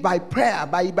faith, by prayer,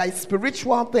 by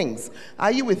spiritual things.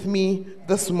 Are you with me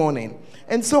this morning?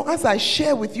 And so as I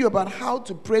share with you about how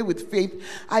to pray with faith,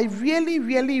 I really,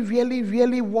 really, really,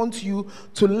 really want you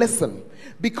to listen.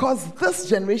 Because this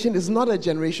generation is not a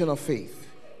generation of faith.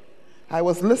 I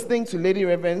was listening to Lady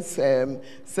Reverend's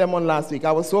sermon last week.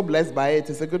 I was so blessed by it.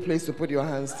 It's a good place to put your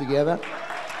hands together.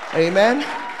 Amen.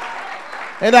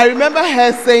 And I remember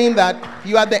her saying that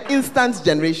you are the instant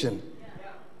generation.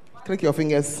 Click your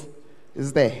fingers.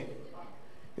 It's there.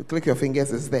 You click your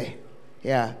fingers, it's there.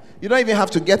 Yeah. You don't even have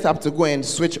to get up to go and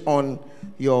switch on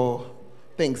your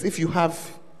things. If you have,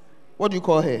 what do you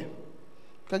call her? You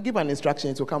can give an instruction,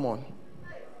 it will come on.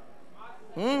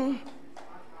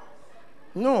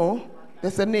 No.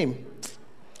 There's a name.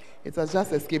 It has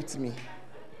just escaped me.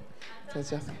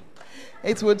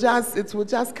 It will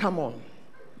just come on.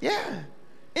 Yeah.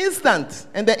 Instant.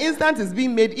 And the instant is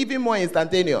being made even more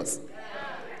instantaneous.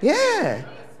 Yeah.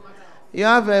 You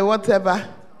have a whatever.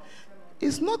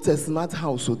 It's not a smart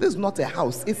house. So this is not a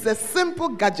house. It's a simple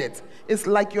gadget. It's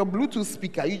like your Bluetooth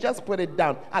speaker. You just put it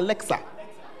down. Alexa.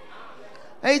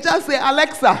 And you just say,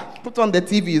 Alexa, put on the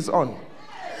TV, it's on.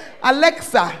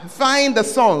 Alexa, find the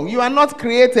song. You are not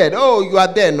created. Oh, you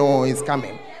are there. No, it's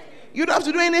coming. You don't have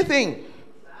to do anything.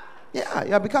 Yeah,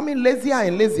 you are becoming lazier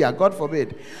and lazier, God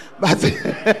forbid. But,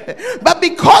 but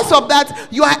because of that,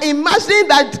 you are imagining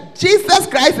that Jesus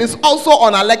Christ is also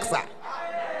on Alexa.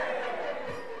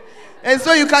 And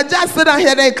so you can just sit down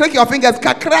here and click your fingers,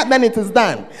 then it is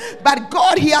done. But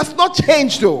God, He has not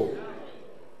changed though.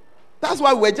 That's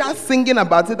why we're just singing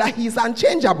about it, that He's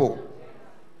unchangeable.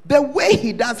 The way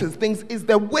He does His things is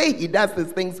the way He does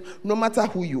His things, no matter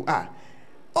who you are.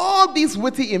 All these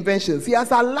witty inventions, He has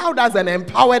allowed us and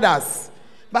empowered us.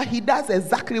 But He does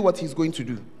exactly what He's going to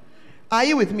do. Are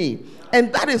you with me?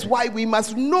 And that is why we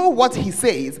must know what He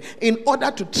says in order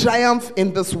to triumph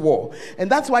in this war. And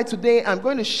that's why today I'm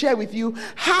going to share with you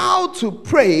how to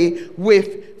pray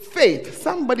with faith.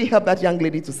 Somebody help that young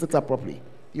lady to sit up properly.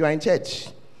 You are in church.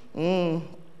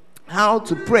 How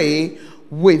to pray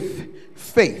with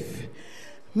faith.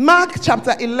 Mark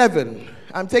chapter 11.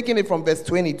 I'm taking it from verse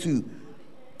 22.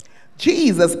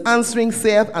 Jesus answering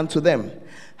saith unto them,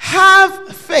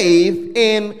 have faith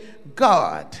in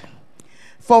God.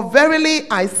 For verily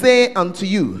I say unto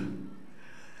you,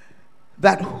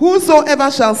 that whosoever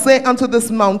shall say unto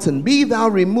this mountain, be thou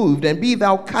removed, and be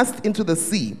thou cast into the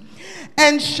sea,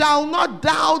 and shall not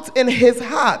doubt in his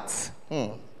heart.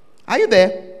 Are you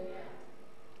there?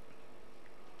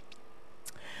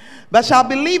 But shall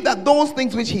believe that those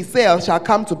things which he saith shall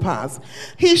come to pass,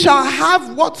 he shall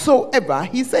have whatsoever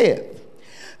he saith.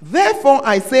 Therefore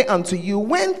I say unto you,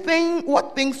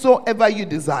 what things soever you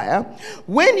desire,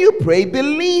 when you pray,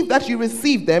 believe that you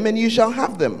receive them, and you shall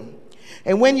have them.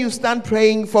 And when you stand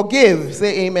praying, forgive.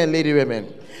 Say amen, Lady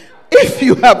Raymond. If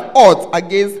you have aught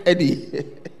against any,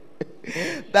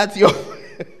 that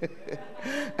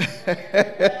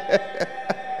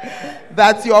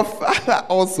your Father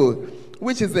also,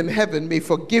 which is in heaven, may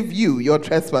forgive you your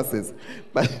trespasses.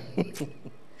 But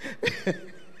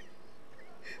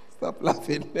stop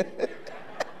laughing.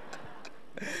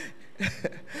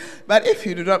 But if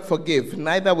you do not forgive,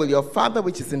 neither will your Father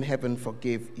which is in heaven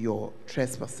forgive your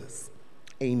trespasses.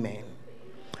 Amen.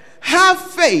 Have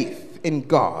faith in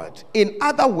God. In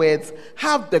other words,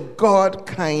 have the God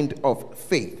kind of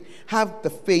faith. Have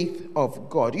the faith of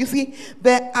God. You see,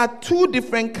 there are two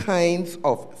different kinds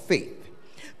of faith.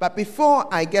 But before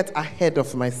I get ahead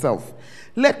of myself,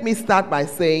 let me start by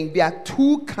saying there are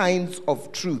two kinds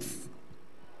of truth.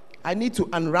 I need to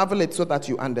unravel it so that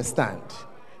you understand.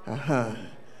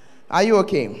 Are you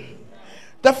okay?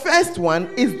 The first one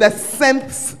is the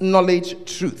sense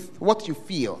knowledge truth. What you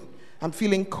feel. I'm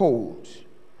feeling cold.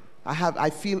 I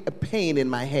feel a pain in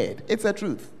my head. It's a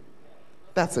truth.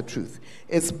 That's a truth.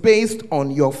 It's based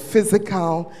on your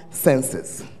physical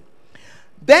senses.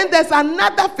 Then there's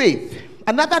another faith,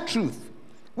 another truth,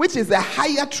 which is a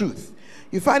higher truth.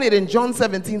 You find it in John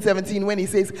 17:17 when he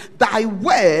says, thy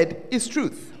word is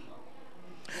truth.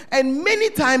 And many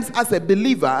times as a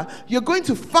believer, you're going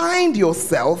to find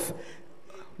yourself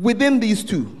within these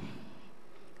two.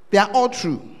 They are all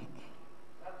true.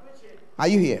 Are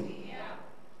you here? Yeah.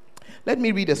 Let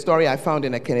me read a story I found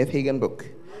in a Kenneth Hagin book.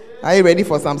 Are you ready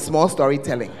for some small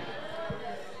storytelling?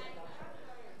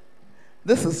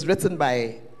 This is written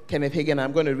by Kenneth Hagin.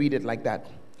 I'm going to read it like that.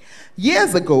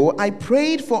 Years ago, I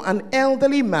prayed for an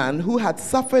elderly man who had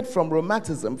suffered from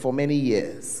rheumatism for many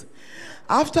years.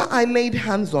 After I laid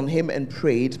hands on him and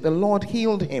prayed, the Lord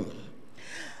healed him.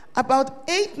 About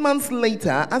 8 months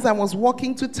later, as I was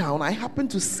walking to town, I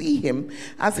happened to see him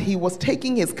as he was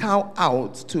taking his cow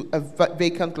out to a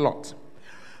vacant lot.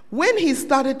 When he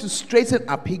started to straighten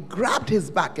up, he grabbed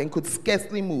his back and could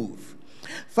scarcely move.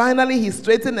 Finally, he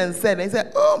straightened and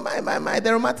said, oh, my,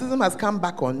 the rheumatism has come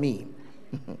back on me.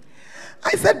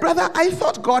 I said, brother, I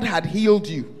thought God had healed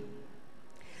you.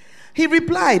 He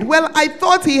replied, well, I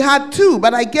thought he had too,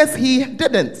 but I guess he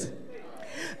didn't.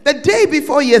 The day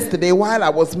before yesterday, while I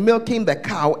was milking the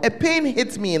cow, a pain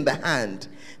hit me in the hand.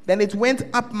 Then it went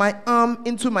up my arm,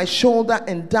 into my shoulder,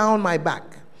 and down my back.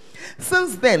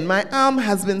 Since then, my arm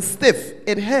has been stiff.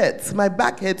 It hurts. My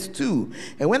back hurts too.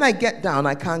 And when I get down,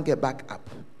 I can't get back up.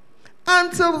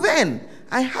 Until then,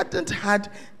 I hadn't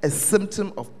had a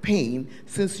symptom of pain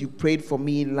since you prayed for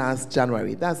me last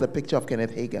January. That's a picture of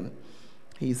Kenneth Hagin.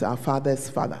 He's our father's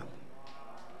father.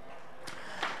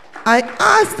 I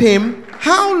asked him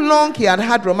how long he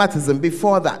had rheumatism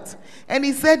before that. And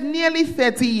he said nearly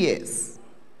 30 years.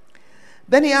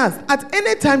 Then he asked, at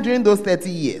any time during those 30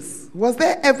 years, was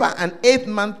there ever an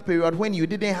 8-month period when you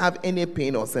didn't have any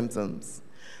pain or symptoms?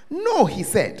 No, he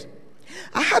said.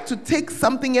 I had to take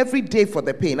something every day for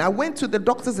the pain. I went to the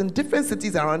doctors in different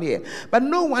cities around here, but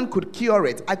no one could cure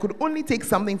it. I could only take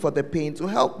something for the pain to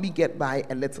help me get by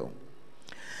a little.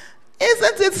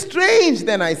 Isn't it strange,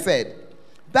 then I said,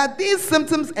 that these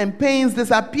symptoms and pains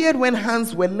disappeared when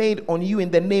hands were laid on you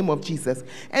in the name of Jesus,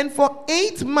 and for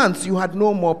 8 months you had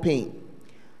no more pain?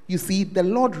 You see, the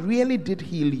Lord really did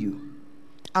heal you.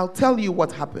 I'll tell you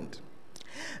what happened.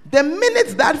 The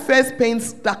minute that first pain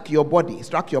struck your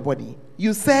body,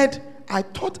 you said, I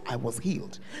thought I was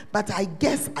healed, but I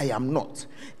guess I am not.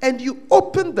 And you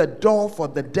opened the door for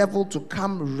the devil to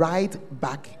come right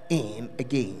back in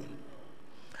again.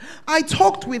 I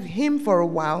talked with him for a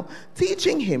while,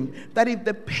 teaching him that if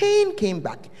the pain came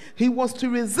back, he was to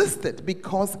resist it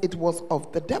because it was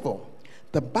of the devil.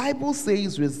 The Bible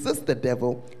says, resist the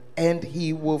devil and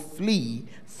he will flee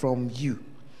from you.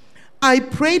 I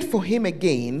prayed for him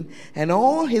again, and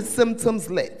all his symptoms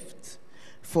left.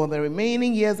 For the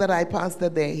remaining years that I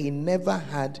pastored there, he never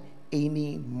had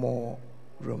any more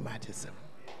rheumatism.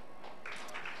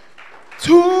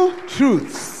 Two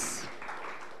truths.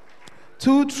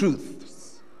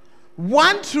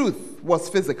 One truth was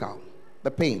physical, the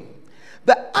pain.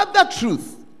 The other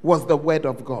truth was the word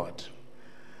of God.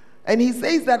 And he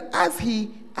says that as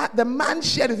the man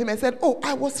shared with him and said, oh,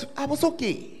 I was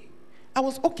okay. I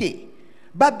was okay.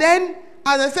 But then,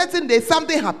 at a certain day,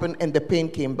 something happened and the pain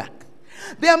came back.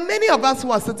 There are many of us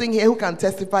who are sitting here who can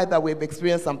testify that we've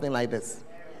experienced something like this.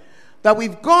 That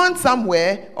we've gone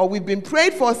somewhere or we've been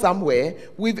prayed for somewhere,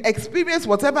 we've experienced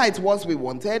whatever it was we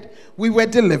wanted, we were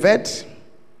delivered,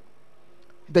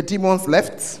 the demons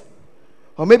left,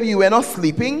 or maybe you were not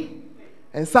sleeping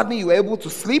and suddenly you were able to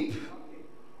sleep.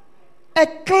 A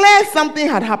clear something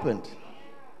had happened.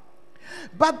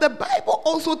 But the Bible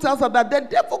also tells us that the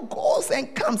devil goes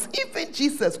and comes. Even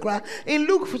Jesus Christ, in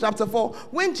Luke chapter 4,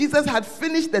 when Jesus had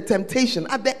finished the temptation,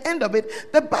 at the end of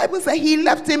it, the Bible says he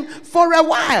left him for a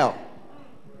while.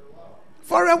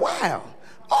 For a while.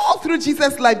 All through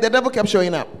Jesus' life, the devil kept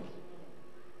showing up.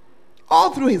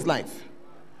 All through his life.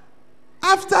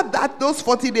 After that, those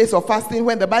 40 days of fasting,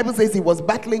 when the Bible says he was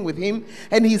battling with him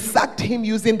and he sacked him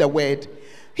using the word,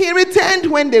 he returned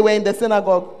when they were in the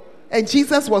synagogue. And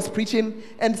Jesus was preaching,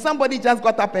 and somebody just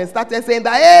got up and started saying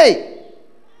that, hey,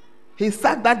 he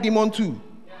sacked that demon too.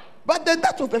 But then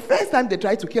that was the first time they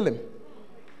tried to kill him.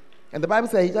 And the Bible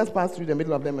said he just passed through the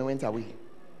middle of them and went away.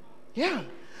 Yeah.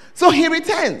 So he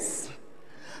returns.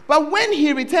 But when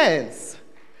he returns,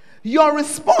 your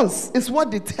response is what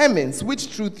determines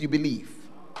which truth you believe.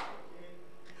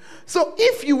 So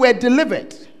if you were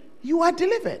delivered, you are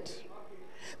delivered.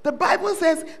 The Bible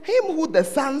says, him who the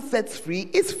Son sets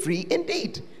free is free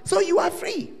indeed. So you are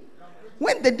free.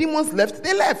 When the demons left,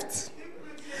 they left.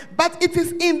 But it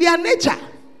is in their nature.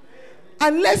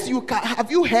 Unless you have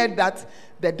you heard that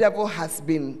the devil has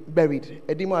been buried?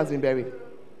 A demon has been buried.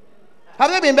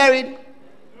 Have they been buried?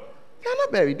 They are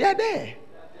not buried. They are there.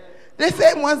 The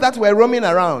same ones that were roaming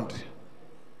around.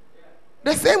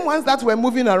 The same ones that were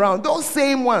moving around. Those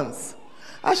same ones.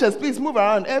 Ushers, please move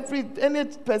around. Any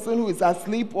person who is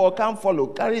asleep or can't follow,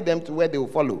 carry them to where they will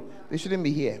follow. They shouldn't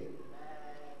be here.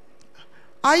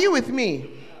 Are you with me?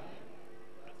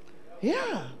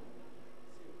 Yeah.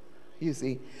 You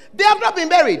see, they have not been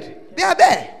buried. They are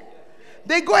there.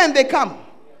 They go and they come.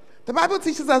 The Bible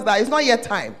teaches us that it's not yet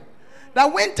time.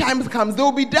 That when time comes, they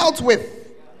will be dealt with.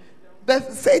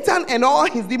 Satan and all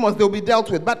his demons, they'll be dealt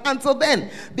with. But until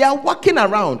then, they are walking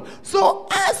around. So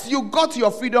as you got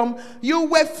your freedom, you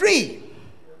were free.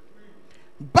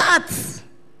 But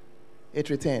it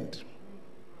returned.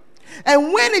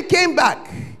 And when it came back,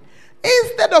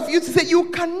 instead of you to say, you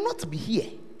cannot be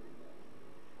here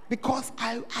because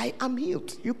I am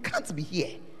healed. You can't be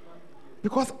here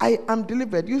because I am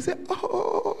delivered. You say,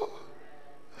 oh,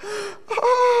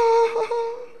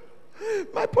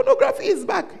 my pornography is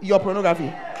back. Your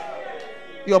pornography.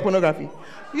 Your pornography.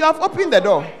 You have opened the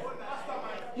door.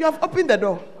 You have opened the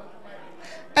door.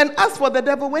 And as for the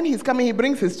devil, when he's coming, he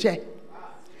brings his chair.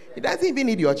 He doesn't even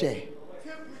need your chair.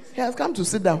 He has come to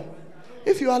sit down.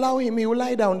 If you allow him, he will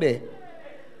lie down there.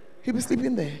 He'll be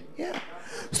sleeping there. Yeah.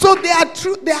 So there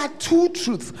are two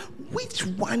truths. Which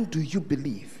one do you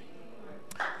believe?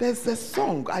 There's a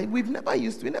song we never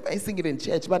sing it in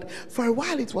church, but for a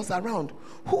while it was around.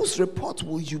 Whose report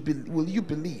will you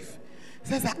believe? It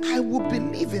says that I will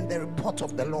believe in the report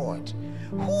of the Lord.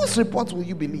 Whose report will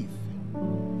you believe?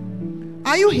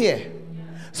 Are you here?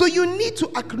 So you need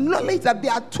to acknowledge that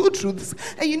there are two truths,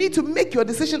 and you need to make your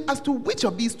decision as to which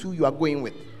of these two you are going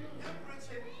with.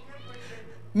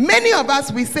 Many of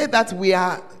us, we say that we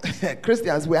are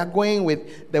Christians, we are going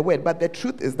with the word, but the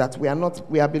truth is that we are not.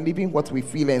 We are believing what we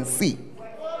feel and see.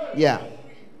 Yeah.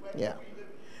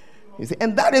 You see,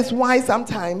 and that is why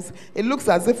sometimes it looks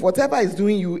as if whatever is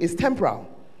doing you is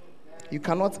temporal. You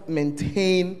cannot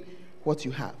maintain what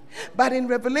you have. But in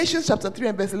Revelation chapter 3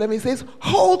 and verse 11, it says,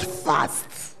 hold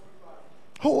fast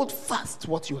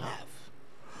what you have.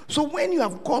 So when you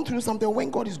have gone through something, when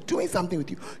God is doing something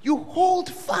with you, you hold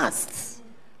fast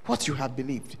what you have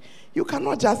believed. You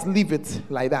cannot just leave it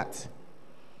like that.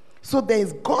 So there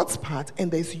is God's part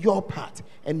and there is your part.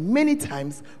 And many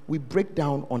times we break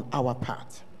down on our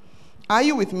part. Are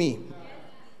you with me?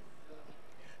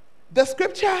 The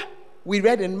scripture we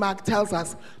read in Mark tells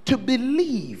us to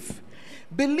believe.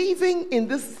 Believing in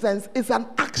this sense is an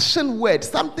action word,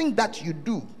 something that you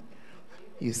do.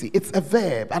 You see, it's a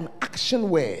verb, an action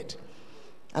word.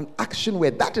 An action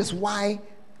word. That is why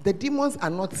the demons are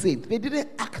not saved. They didn't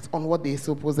act on what they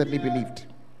supposedly believed.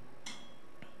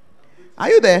 Are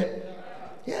you there?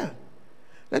 Yeah.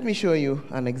 Let me show you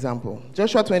an example.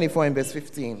 Joshua 24 and verse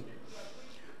 15.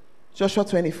 Joshua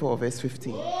 24 verse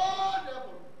 15.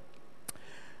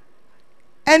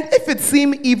 And if it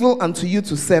seem evil unto you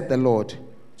to serve the Lord,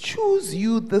 choose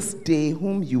you this day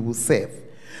whom you will serve,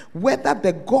 whether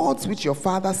the gods which your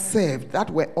father served that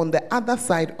were on the other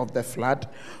side of the flood,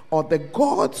 or the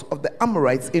gods of the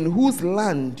Amorites in whose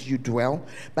land you dwell.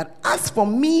 But as for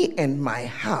me and my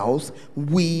house,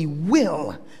 we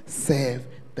will serve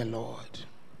the Lord.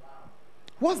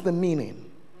 What's the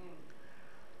meaning?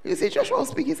 You see, Joshua was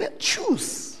speaking, he said,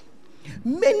 choose.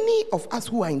 Many of us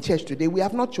who are in church today, we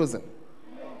have not chosen.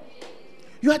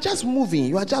 You are just moving,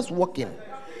 you are just walking.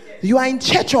 You are in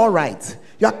church all right.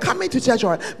 You are coming to church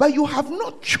all right. But you have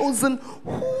not chosen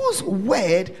whose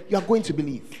word you are going to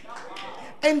believe.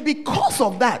 And because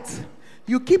of that,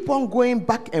 you keep on going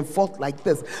back and forth like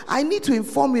this. I need to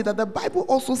inform you that the Bible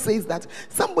also says that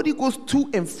somebody goes to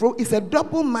and fro is a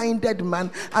double-minded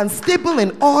man, unstable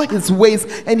in all his ways,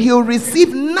 and he'll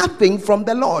receive nothing from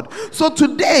the Lord. So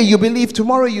today you believe,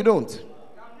 tomorrow you don't.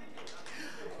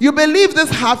 You believe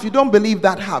this half, you don't believe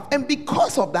that half. And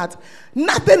because of that,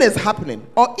 nothing is happening.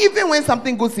 Or even when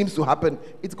something good seems to happen,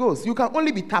 it goes. You can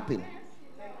only be tapping.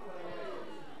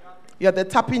 You're the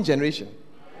tapping generation.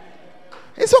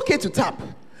 It's okay to tap,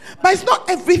 but it's not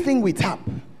everything we tap.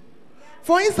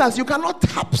 For instance, you cannot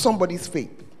tap somebody's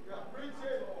faith.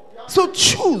 So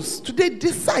choose. Today,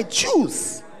 decide.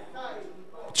 Choose.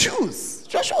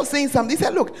 Joshua was saying something. He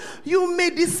said, look, you may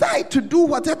decide to do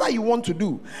whatever you want to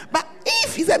do. But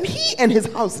if he said he and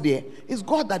his house there, it's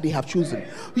God that they have chosen.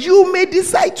 You may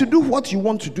decide to do what you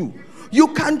want to do. You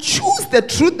can choose the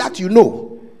truth that you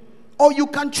know, or you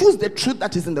can choose the truth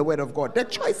that is in the word of God. The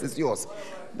choice is yours.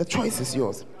 The choice is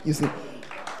yours. You see.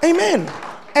 Amen.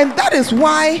 And that is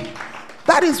why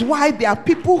there are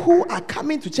people who are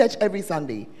coming to church every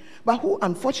Sunday, but who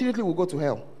unfortunately will go to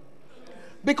hell.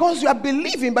 Because you are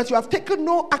believing, but you have taken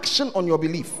no action on your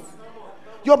belief.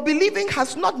 Your believing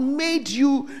has not made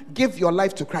you give your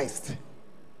life to Christ.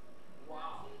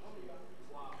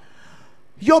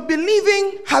 Your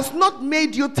believing has not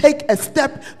made you take a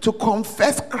step to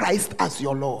confess Christ as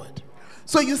your Lord.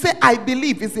 So you say, I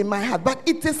believe, it's in my heart, but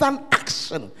it is an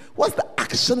action. What's the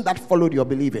action that followed your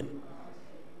believing?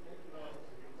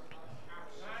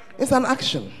 It's an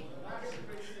action.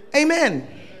 Amen.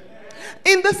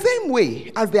 In the same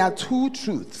way as there are two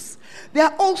truths, there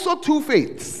are also two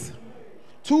faiths.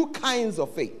 Two kinds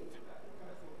of faith.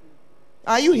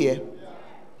 Are you here?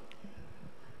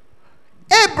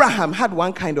 Abraham had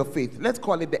one kind of faith. Let's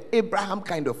call it the Abraham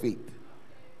kind of faith.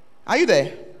 Are you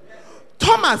there?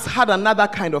 Thomas had another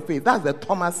kind of faith. That's the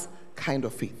Thomas kind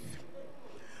of faith.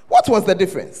 What was the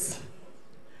difference?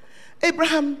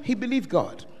 Abraham, he believed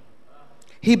God.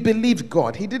 He believed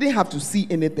God. He didn't have to see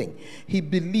anything. He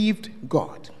believed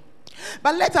God.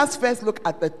 But let us first look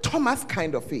at the Thomas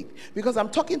kind of faith, because I'm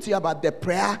talking to you about the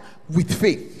prayer with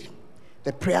faith.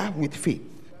 The prayer with faith.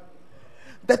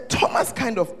 The Thomas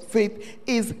kind of faith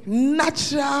is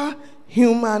natural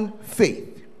human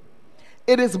faith.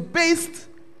 It is based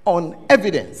on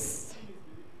evidence.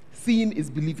 Seeing is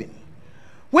believing.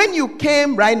 When you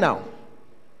came right now,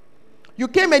 you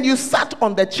came and you sat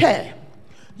on the chair.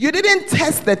 You didn't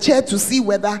test the chair to see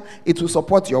whether it will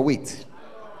support your weight.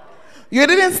 You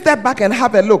didn't step back and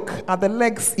have a look at the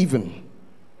legs even.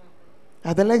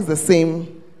 Are the legs the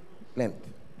same length?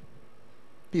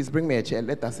 Please bring me a chair.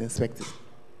 Let us inspect it.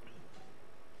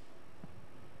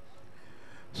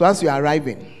 So as you are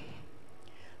arriving,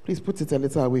 Please put it a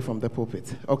little away from the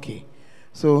pulpit. Okay.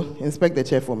 So inspect the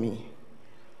chair for me.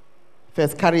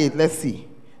 First, carry it. Let's see.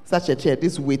 Such a chair,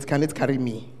 this weight, can it carry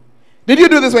me? Did you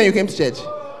do this when you came to church?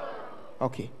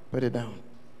 Okay, put it down.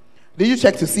 Did you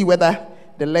check to see whether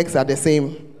the legs are the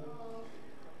same?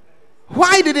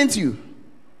 Why didn't you?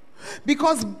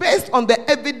 Because based on the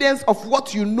evidence of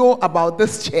what you know about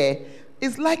this chair,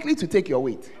 it's likely to take your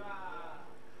weight.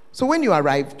 So when you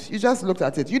arrived, you just looked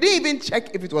at it. You didn't even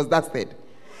check if it was dusted.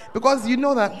 Because you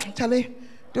know that, Charlie,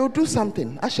 they'll do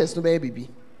something. Ashes no baby.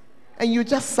 And you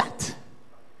just sat.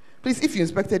 Please, if you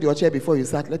inspected your chair before you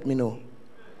sat, let me know.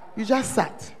 You just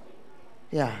sat.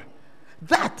 Yeah.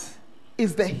 That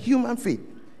is the human faith.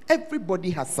 Everybody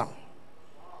has some.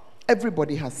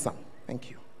 Everybody has some.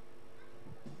 Thank you.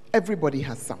 Everybody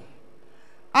has some.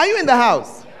 Are you in the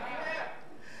house?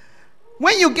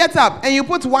 When you get up and you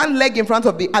put one leg in front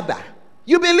of the other,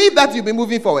 you believe that you'll be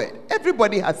moving forward.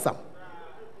 Everybody has some.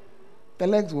 The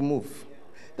legs will move.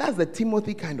 That's the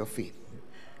Timothy kind of faith.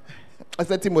 I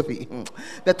said Timothy.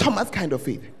 The Thomas kind of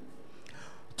faith.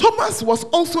 Thomas was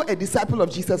also a disciple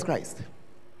of Jesus Christ.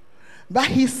 But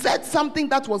he said something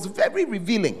that was very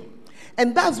revealing.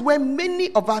 And that's where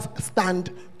many of us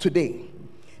stand today.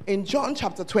 In John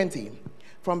chapter 20,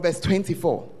 from verse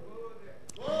 24.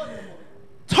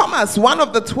 Thomas, one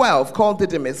of the 12, called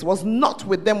Didymus, was not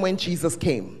with them when Jesus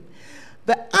came.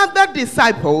 The other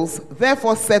disciples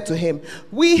therefore said to him,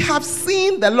 "We have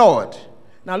seen the Lord."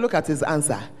 Now look at his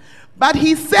answer. But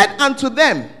he said unto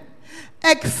them,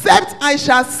 "Except I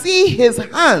shall see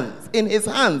in his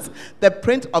hands the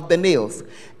print of the nails,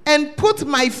 and put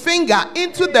my finger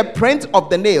into the print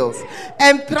of the nails,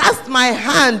 and thrust my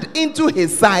hand into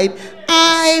his side,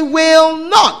 I will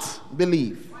not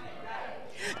believe."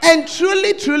 And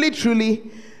truly, truly, truly,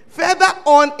 further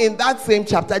on in that same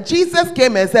chapter, Jesus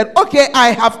came and said, "Okay, I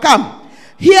have come.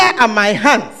 Here are my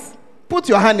hands. Put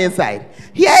your hand inside.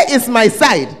 Here is my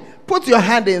side. Put your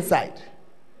hand inside."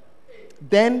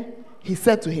 Then he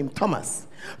said to him, "Thomas,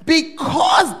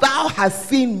 because thou hast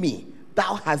seen me,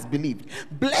 thou hast believed.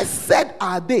 Blessed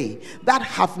are they that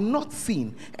have not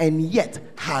seen and yet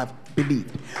have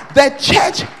believed." The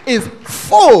church is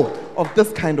full of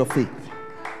this kind of faith.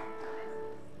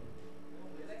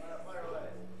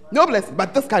 No blessing,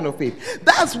 but this kind of faith.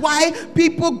 That's why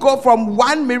people go from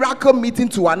one miracle meeting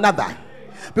to another.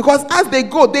 Because as they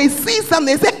go, they see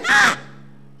something, they say, "Ah!"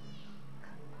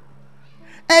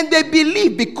 And they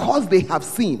believe because they have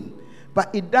seen. But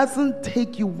it doesn't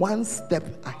take you one step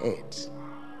ahead.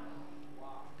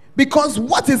 Because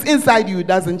what is inside you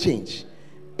doesn't change.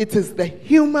 It is the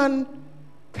human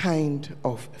kind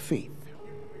of faith.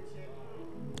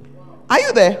 Are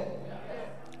you there?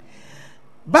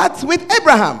 But with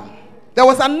Abraham, there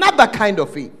was another kind of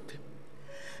faith.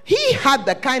 He had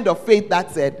the kind of faith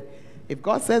that said, if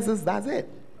God says this, that's it.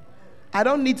 I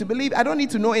don't need to believe. I don't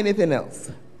need to know anything else.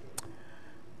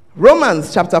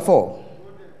 Romans chapter 4.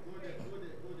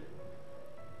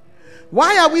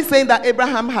 Why are we saying that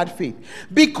Abraham had faith?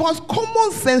 Because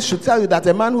common sense should tell you that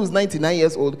a man who's 99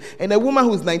 years old and a woman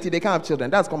who's 90, they can't have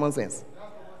children. That's common sense.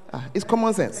 It's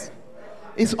common sense.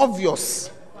 It's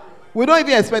obvious. We don't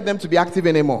even expect them to be active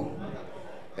anymore.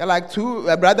 They're like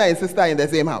a brother and sister in the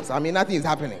same house. I mean, nothing is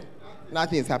happening.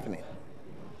 Nothing is happening.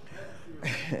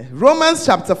 Romans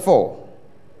chapter 4.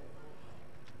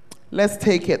 Let's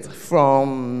take it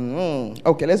from,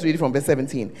 let's read it from verse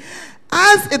 17.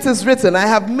 As it is written, I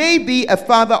have made thee a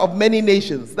father of many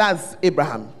nations. That's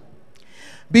Abraham.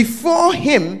 Before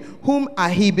him whom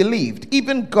he believed,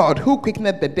 even God, who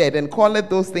quickeneth the dead, and calleth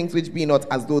those things which be not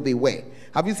as though they were.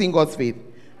 Have you seen God's faith?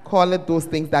 Calleth those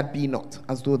things that be not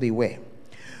as though they were.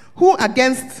 Who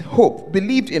against hope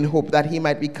believed in hope that he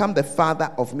might become the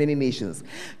father of many nations.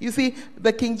 You see,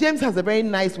 the King James has a very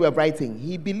nice way of writing.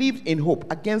 He believed in hope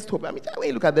against hope. I mean, when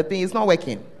you look at the thing, it's not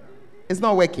working. It's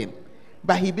not working.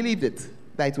 But he believed it,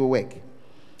 that it will work.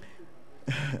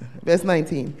 Verse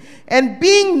 19. And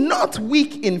being not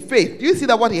weak in faith. Do you see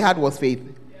that what he had was faith?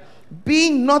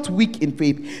 Being not weak in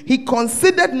faith, he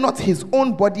considered not his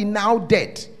own body now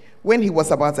dead, when he was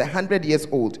about 100 years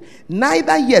old,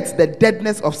 neither yet the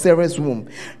deadness of Sarah's womb.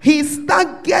 He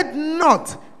staggered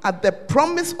not at the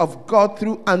promise of God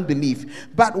through unbelief,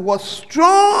 but was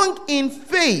strong in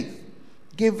faith,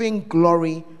 giving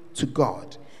glory to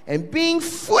God, and being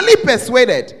fully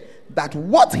persuaded that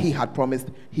what he had promised,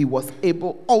 he was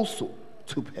able also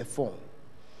to perform.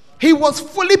 He was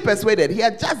fully persuaded. He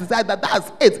had just decided that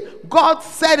that's it. God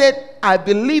said it, I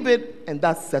believe it, and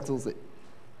that settles it.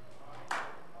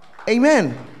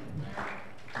 Amen.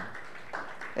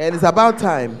 And it's about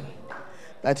time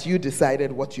that you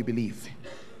decided what you believe.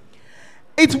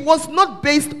 It was not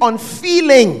based on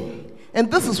feeling.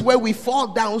 And this is where we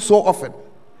fall down so often.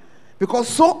 Because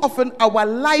so often our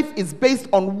life is based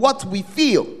on what we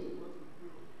feel.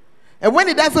 And when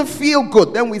it doesn't feel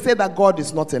good, then we say that God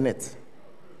is not in it.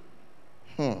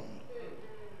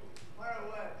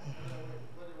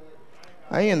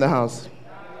 Are you in the house?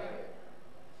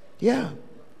 Yeah.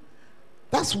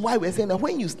 That's why we're saying that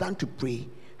when you stand to pray,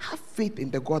 have faith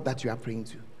in the God that you are praying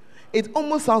to. It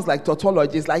almost sounds like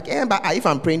tautology. It's like, but if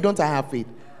I'm praying, don't I have faith?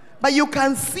 But you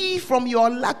can see from your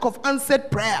lack of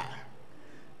answered prayer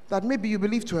that maybe you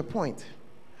believe to a point.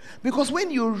 Because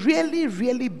when you really,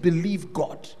 really believe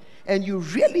God, and you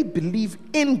really believe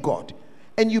in God,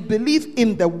 and you believe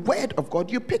in the word of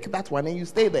God, you pick that one and you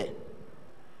stay there.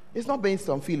 It's not based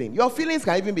on feeling. Your feelings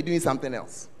can even be doing something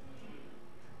else.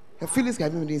 Your feelings can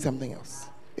even be doing something else.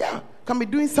 Yeah, can be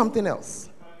doing something else.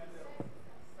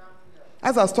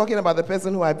 As I was talking about the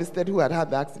person who I visited who had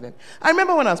the accident, I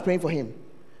remember when I was praying for him,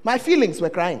 my feelings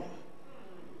were crying.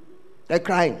 They're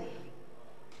crying.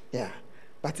 Yeah.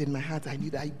 But in my heart, I knew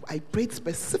that I prayed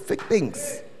specific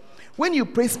things. When you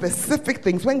pray specific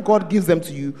things, when God gives them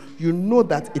to you, you know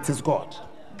that it is God.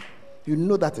 You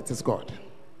know that it is God.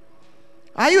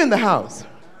 Are you in the house?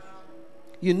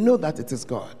 You know that it is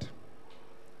God.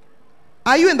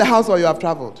 Are you in the house or you have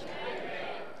traveled?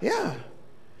 Yeah.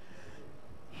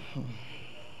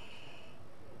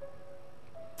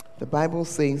 The Bible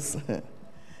says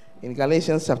in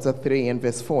Galatians chapter 3 and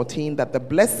verse 14 that the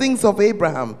blessings of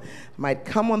Abraham might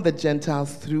come on the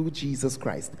Gentiles through Jesus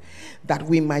Christ, that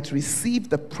we might receive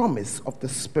the promise of the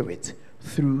Spirit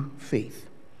through faith.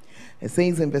 It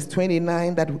says in verse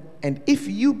 29 that, and if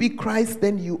you be Christ,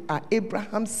 then you are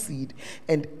Abraham's seed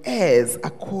and heirs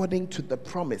according to the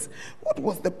promise. What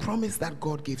was the promise that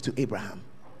God gave to Abraham?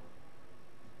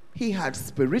 He had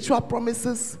spiritual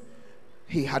promises.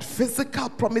 He had physical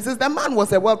promises. The man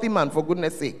was a wealthy man, for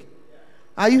goodness sake.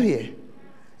 Are you here?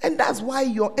 And that's why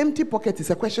your empty pocket is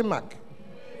a question mark.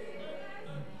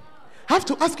 I have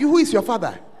to ask you, who is your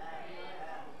father?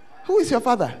 Who is your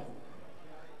father?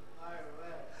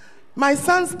 My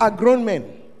sons are grown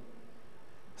men.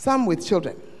 Some with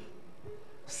children.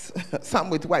 Some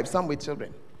with wives, some with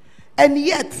children. And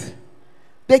yet,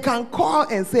 they can call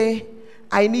and say,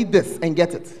 I need this, and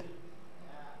get it.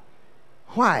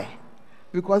 Why?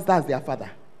 Because that's their father.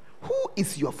 Who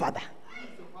is your father?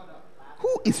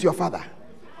 Who is your father?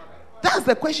 That's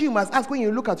the question you must ask when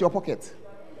you look at your pocket.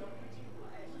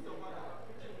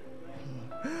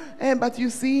 But you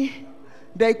see,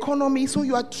 the economy, so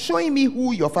you are showing me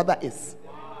who your father is.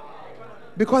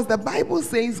 Because the Bible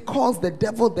says, calls the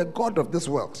devil the god of this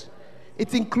world.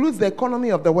 It includes the economy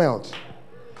of the world.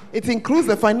 It includes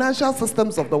the financial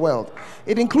systems of the world.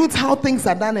 It includes how things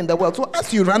are done in the world. So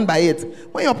as you run by it,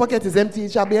 when your pocket is empty,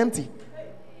 it shall be empty.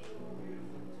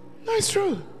 No, it's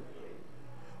true.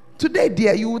 Today,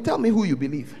 dear, you will tell me who you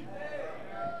believe.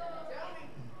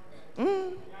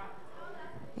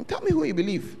 Tell me who you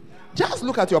believe. Just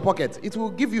look at your pocket. It will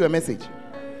give you a message.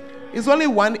 It's only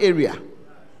one area.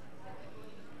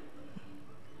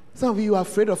 Some of you are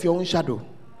afraid of your own shadow.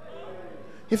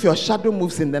 If your shadow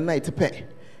moves in the night,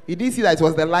 you didn't see that it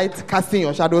was the light casting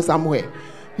your shadow somewhere.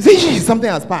 You see, something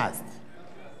has passed.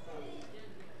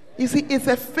 You see, it's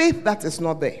a faith that is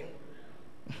not there.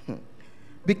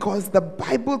 Because the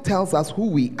Bible tells us who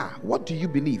we are. What do you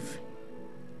believe?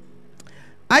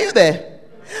 Are you there?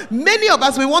 Many of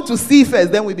us, we want to see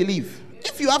first, then we believe.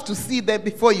 If you have to see them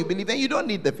before you believe, then you don't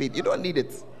need the faith. You don't need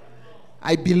it.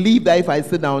 I believe that if I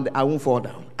sit down, I won't fall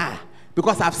down.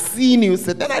 Because I've seen you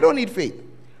sit, then I don't need faith.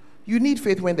 You need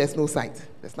faith when there's no sight.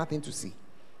 There's nothing to see.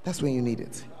 That's when you need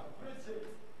it.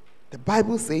 The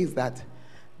Bible says that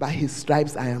by his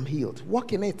stripes I am healed.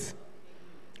 Walk in it.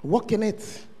 Walk in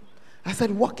it. I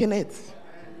said walk in it.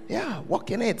 Yeah,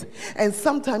 walk in it. And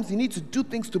sometimes you need to do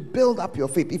things to build up your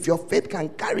faith. If your faith can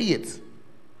carry it.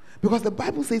 Because the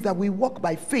Bible says that we walk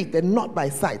by faith and not by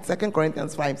sight. 2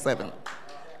 Corinthians 5:7.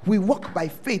 We walk by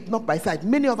faith, not by sight.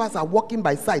 Many of us are walking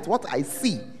by sight. What I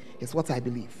see is what I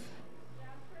believe.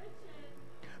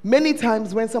 Many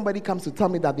times when somebody comes to tell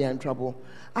me that they are in trouble,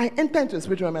 I enter into a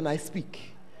spiritual realm and I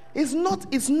speak. It's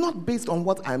not based on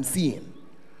what I'm seeing.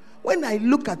 When I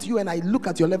look at you and I look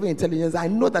at your level of intelligence, I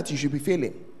know that you should be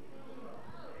failing.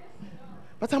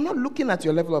 But I'm not looking at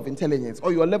your level of intelligence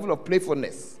or your level of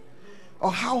playfulness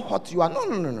or how hot you are.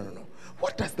 No.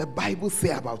 What does the Bible say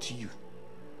about you?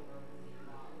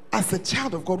 As a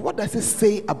child of God, what does it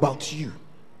say about you?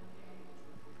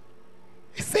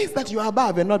 It says that you are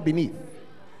above and not beneath.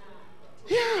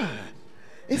 Yeah.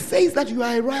 It says that you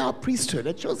are a royal priesthood,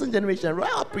 a chosen generation,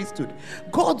 royal priesthood,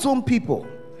 God's own people.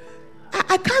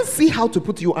 I can't see how to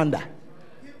put you under.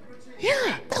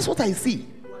 Yeah, that's what I see.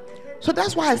 So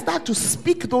that's why I start to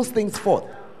speak those things forth.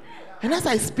 And as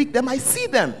I speak them, I see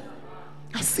them.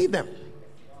 I see them.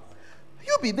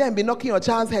 You'll be there and be knocking your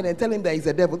child's head and telling him that he's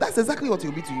a devil. That's exactly what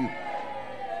he'll be to you.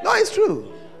 No, it's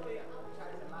true.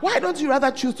 Why don't you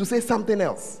rather choose to say something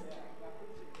else?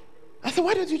 I said,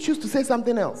 why don't you choose to say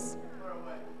something else?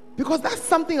 Because that's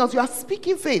something else. You are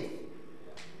speaking faith.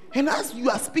 And as you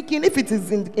are speaking, if it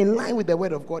is in line with the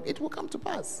word of God, it will come to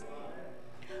pass.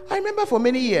 I remember for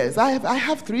many years, I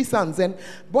have 3 sons, and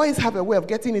boys have a way of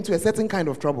getting into a certain kind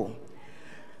of trouble.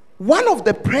 One of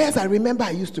the prayers I remember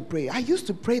I used to pray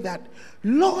that,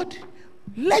 Lord,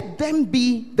 let them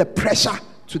be the pressure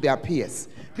to their peers.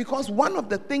 Because one of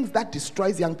the things that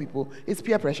destroys young people is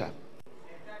peer pressure.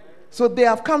 So they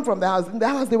have come from the house. In the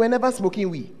house, they were never smoking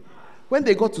weed. When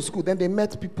they got to school, then they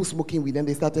met people smoking weed, and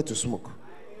they started to smoke.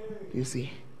 You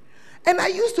see? And I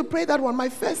used to pray that one. My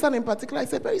first son in particular,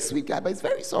 he's a very sweet guy, but he's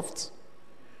very soft.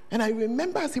 And I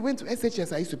remember as he went to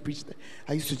SHS, I used to preach that.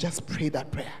 I used to just pray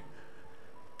that prayer.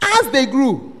 As they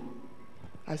grew,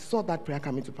 I saw that prayer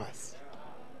coming to pass.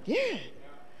 Yeah.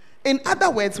 In other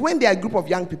words, when they are a group of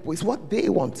young people, it's what they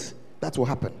want that will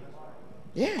happen.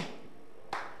 Yeah.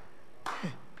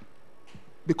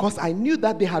 Because I knew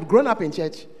that they had grown up in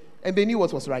church and they knew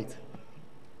what was right.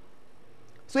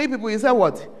 So you people, you say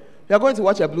what? We are going to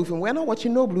watch a blue film. We are not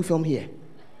watching no blue film here.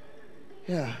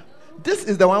 Yeah. This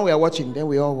is the one we are watching, then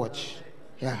we all watch.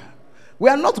 Yeah. We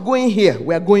are not going here,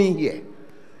 we are going here.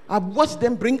 I've watched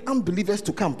them bring unbelievers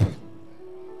to camp.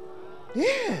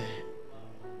 Yeah.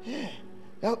 Yeah.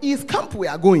 Now, it's camp we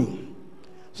are going.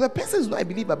 So the person is not a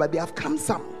believer, but they have come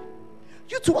some.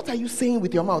 You too, what are you saying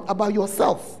with your mouth about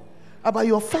yourself, about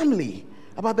your family,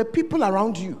 about the people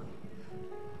around you?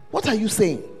 What are you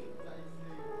saying?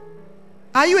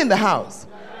 Are you in the house?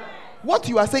 What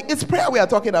you are saying, it's prayer we are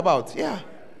talking about. Yeah.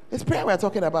 It's prayer we are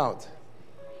talking about.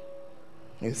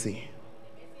 You see.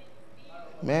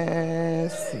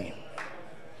 Mercy.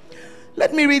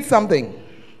 Let me read something.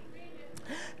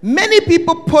 Many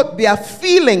people put their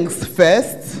feelings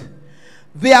first,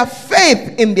 their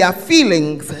faith in their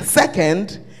feelings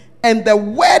second, and the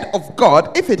word of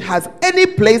God, if it has any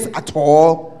place at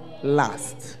all,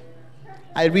 last.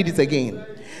 I read it again.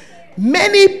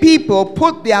 Many people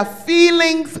put their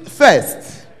feelings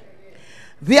first,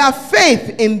 their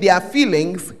faith in their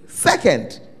feelings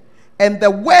second, and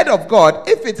the word of God,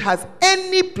 if it has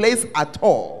any place at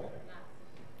all,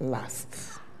 last.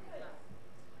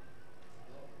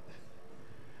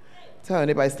 Tell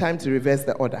anybody it's time to reverse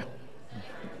the order.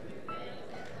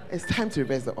 It's time to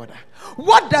reverse the order.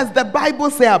 What does the Bible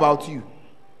say about you?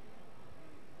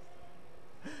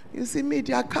 You see,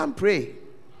 media, I can't pray.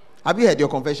 Have you heard your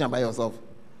confession by yourself?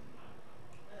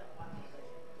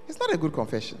 It's not a good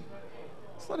confession.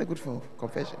 It's not a good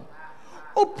confession.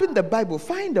 Open the Bible,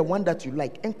 find the one that you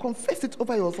like, and confess it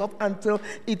over yourself until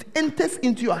it enters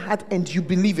into your heart and you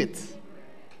believe it.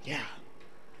 Yeah.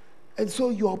 And so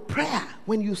your prayer,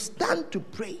 when you stand to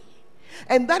pray,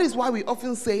 and that is why we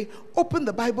often say, open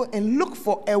the Bible and look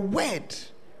for a word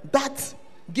that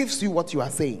gives you what you are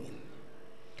saying.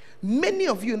 Many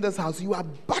of you in this house, you are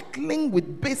battling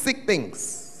with basic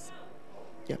things.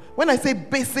 Yeah. When I say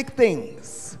basic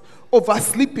things,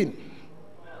 oversleeping,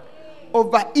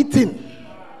 overeating,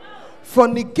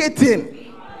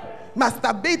 fornicating,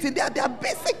 masturbating, they are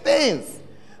basic things.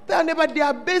 They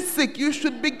are basic. You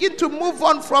should begin to move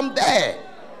on from there.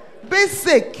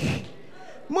 Basic.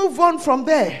 Move on from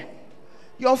there.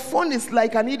 Your phone is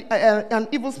like an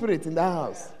evil spirit in the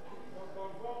house.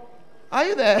 Are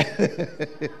you there?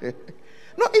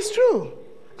 No, it's true.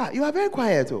 You are very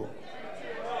quiet. Oh.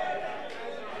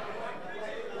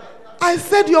 I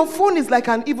said your phone is like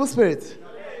an evil spirit.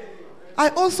 I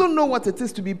also know what it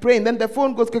is to be praying. Then the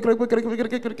phone goes,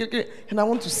 and I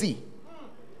want to see.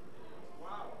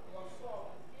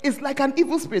 It's like an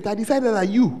evil spirit. I decided that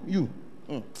you.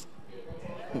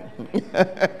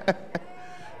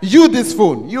 You, this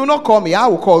phone. You will not call me. I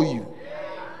will call you.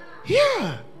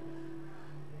 Yeah.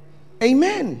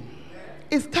 Amen.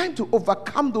 It's time to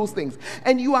overcome those things.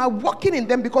 And you are walking in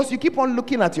them because you keep on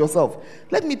looking at yourself.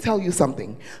 Let me tell you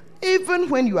something. Even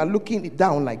when you are looking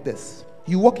down like this,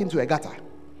 you walk into a gutter.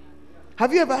 How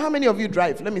many of you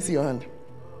drive? Let me see your hand.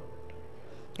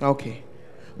 Okay.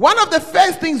 One of the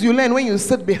first things you learn when you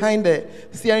sit behind the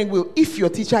steering wheel, if your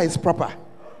teacher is proper,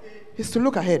 is to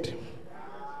look ahead.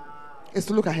 Is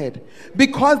to look ahead.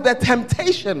 Because the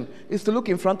temptation is to look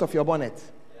in front of your bonnet.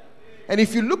 And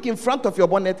if you look in front of your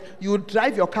bonnet, you will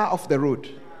drive your car off the road.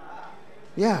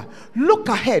 Yeah. Look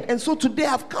ahead. And so today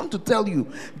I've come to tell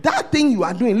you, that thing you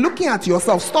are doing, looking at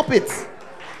yourself, stop it.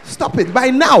 Stop it. By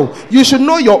now, you should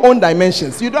know your own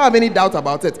dimensions. You don't have any doubt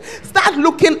about it. Start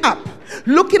looking up,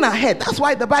 looking ahead. That's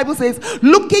why the Bible says,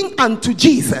 looking unto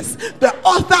Jesus, the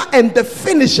author and the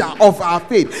finisher of our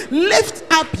faith. Lift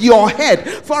up your head.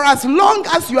 For as long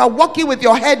as you are walking with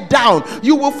your head down,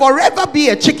 you will forever be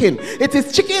a chicken. It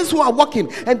is chickens who are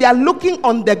walking and they are looking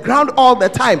on the ground all the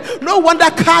time. No wonder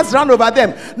cars run over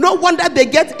them. No wonder they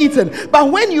get eaten.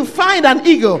 But when you find an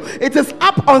eagle, it is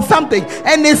up on something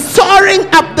and is soaring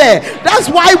up there. That's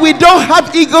why we don't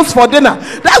have eagles for dinner.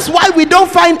 That's why we don't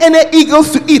find any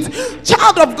eagles to eat.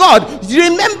 Child of God,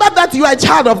 remember that you are a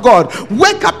child of God.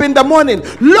 Wake up in the morning,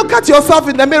 look at yourself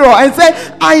in the mirror and say,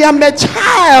 I am a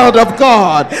child of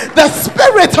God. The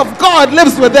Spirit of God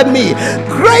lives within me.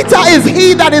 Greater is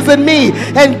He that is in me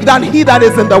and than he that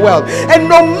is in the world. And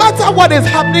no matter what is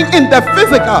happening in the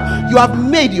physical, you have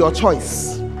made your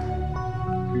choice.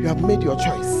 You have made your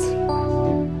choice.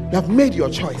 You have made your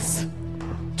choice.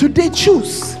 Today,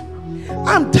 choose.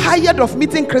 I'm tired of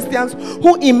meeting Christians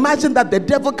who imagine that the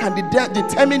devil can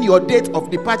determine your date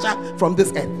of departure from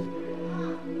this earth.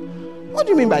 What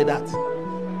do you mean by that?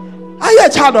 Are you a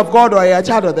child of God or are you a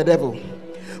child of the devil?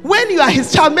 When you are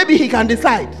his child, maybe he can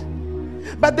decide.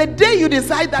 But the day you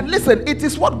decide that, listen, it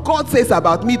is what God says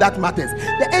about me that matters,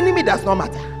 the enemy does not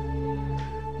matter.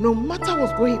 No matter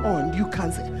what's going on, you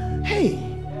can say, hey,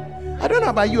 I don't know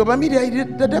about you, but me,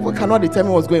 the devil cannot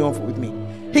determine what's going on with me.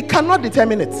 He cannot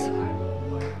determine it.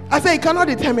 I say he cannot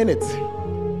determine it.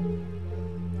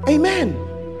 Amen.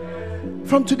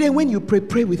 From today, when you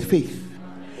pray with faith.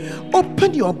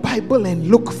 Open your Bible and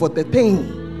look for the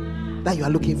thing that you are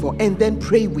looking for, and then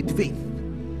pray with faith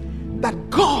that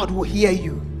God will hear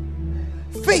you.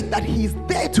 Faith that He is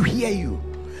there to hear you.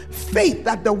 Faith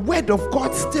that the word of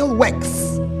God still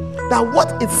works. That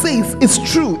what it says is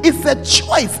true. It's a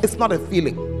choice, it's not a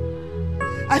feeling.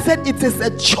 I said it is a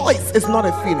choice, it's not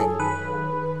a feeling.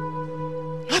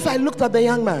 As I looked at the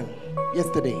young man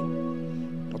yesterday,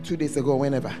 or 2 days ago,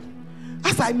 whenever,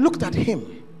 as I looked at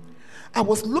him, I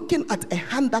was looking at a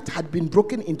hand that had been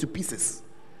broken into pieces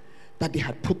that they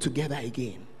had put together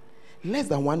again. Less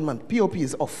than 1 month, POP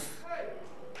is off.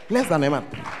 Less than a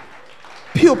month,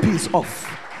 POP is off.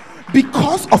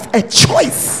 Because of a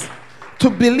choice to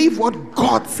believe what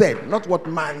God said, not what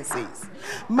man says.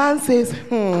 Man says,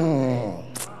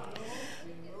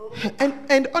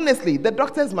 And honestly, the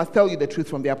doctors must tell you the truth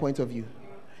from their point of view.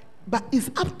 But it's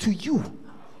up to you.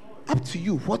 Up to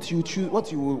you what you choose,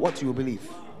 what you believe.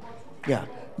 Yeah.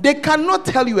 They cannot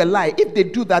tell you a lie. If they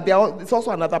do that, it's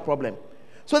also another problem.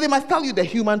 So they must tell you the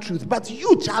human truth. But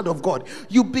you, child of God,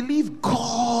 you believe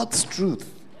God's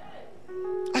truth.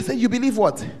 I said, you believe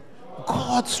what?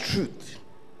 God's truth.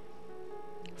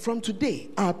 From today,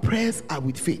 our prayers are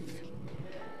with faith.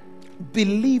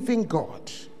 Believing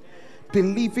God.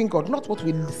 Believing God, not what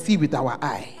we see with our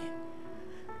eye.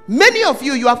 Many of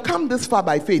you have come this far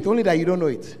by faith, only that you don't know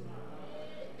it.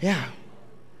 Yeah.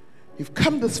 You've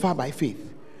come this far by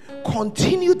faith.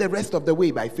 Continue the rest of the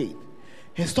way by faith.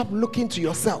 And stop looking to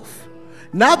yourself.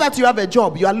 Now that you have a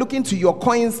job, you are looking to your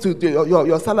coins, to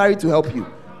your salary to help you.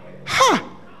 Ha!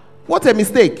 What a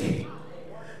mistake.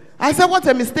 I said, what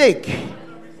a mistake.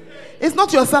 It's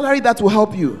not your salary that will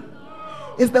help you.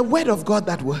 It's the word of God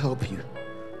that will help you.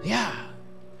 Yeah.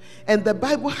 And the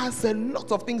Bible has a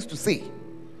lot of things to say.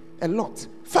 A lot.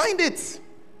 Find it.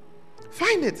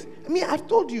 Find it. I mean, I've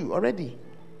told you already.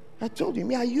 I told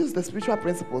you. I use the spiritual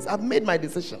principles. I've made my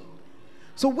decision.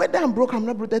 So whether I'm broke, I'm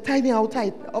not broke, the tithing I'll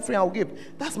tithe, offering I'll give.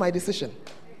 That's my decision.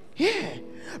 Yeah.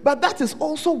 But that is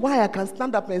also why I can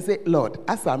stand up and say, Lord,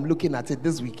 as I'm looking at it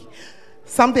this week,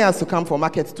 something has to come for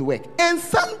market to work. And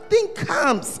something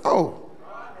comes. Oh.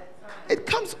 It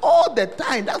comes all the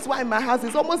time. That's why my house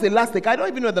is almost elastic. I don't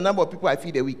even know the number of people I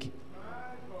feed a week.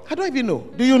 I don't even know.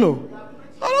 Do you know?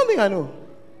 I don't think I know.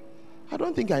 I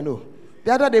don't think I know.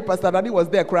 The other day, Pastor Daddy was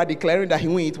there declaring that he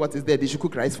won't eat what is there. They should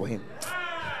cook rice for him.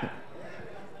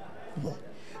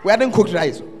 We hadn't cooked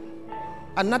rice.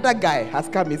 Another guy has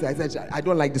come and said, I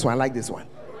don't like this one, I like this one.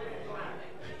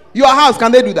 Your house,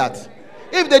 can they do that?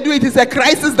 If they do it, it's a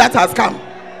crisis that has come.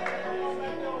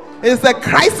 It's a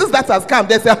crisis that has come.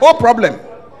 There's a whole problem.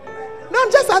 No,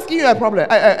 I'm just asking you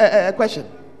a question.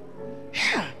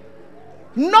 Yeah.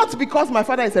 Not because my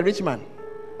father is a rich man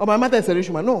or my mother is a rich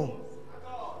man. No.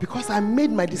 Because I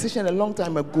made my decision a long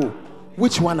time ago.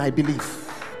 Which one I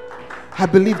believe? I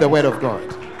believe the word of God.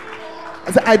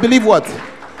 I said, I believe what?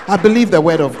 I believe the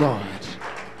word of God.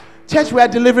 Church, we are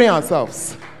delivering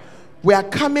ourselves. We are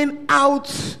coming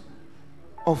out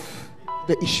of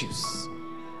the issues.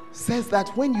 Says that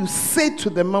when you say to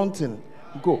the mountain,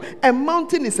 go. A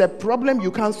mountain is a problem you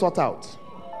can't sort out.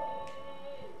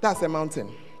 That's a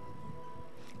mountain.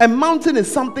 A mountain is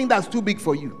something that's too big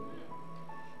for you.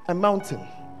 A mountain.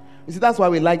 You see, that's why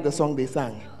we like the song they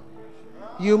sang.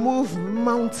 You move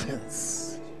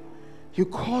mountains. You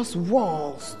cause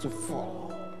walls to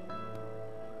fall.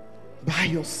 By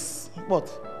your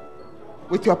what?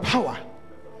 With your power.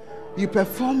 You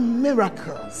perform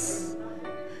miracles.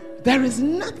 There is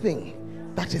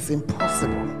nothing that is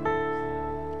impossible.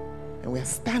 And we are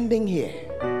standing here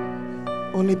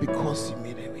only because you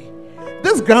made a way.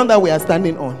 This ground that we are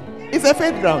standing on is a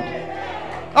faith ground.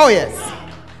 Oh yes.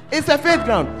 It's a faith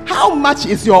ground. How much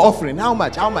is your offering? How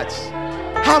much? How much?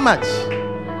 How much?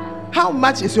 How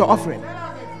much is your offering?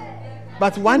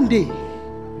 But one day,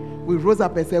 we rose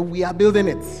up and said, we are building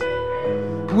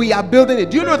it. We are building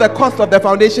it. Do you know the cost of the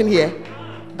foundation here?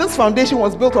 This foundation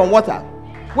was built on water.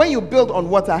 When you build on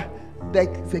water,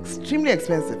 it's extremely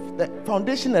expensive. The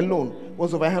foundation alone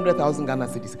was over 100,000 Ghana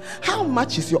cedis. How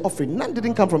much is your offering? None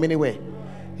didn't come from anywhere.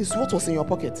 It's what was in your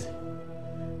pocket.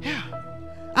 Yeah.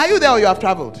 Are you there or you have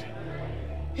traveled?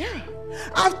 Yeah.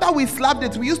 After we slapped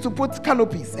it, we used to put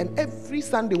canopies, and every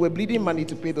Sunday we're bleeding money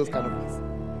to pay those canopies.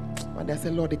 And I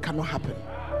said, Lord, it cannot happen.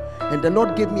 And the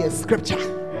Lord gave me a scripture.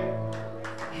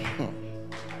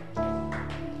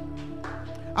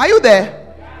 Are you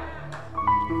there?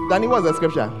 Danny, what's the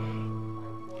scripture?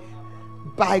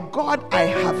 By God I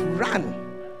have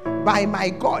run. By my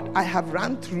God I have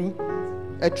run through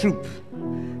a troop.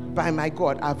 By my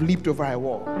God I've leaped over a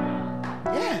wall.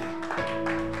 Yeah.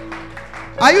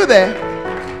 Are you there?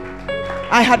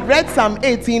 I had read Psalm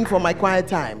 18 for my quiet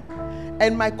time.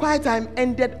 And my quiet time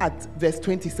ended at verse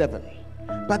 27.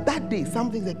 But that day,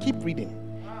 something I keep reading.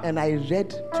 And I read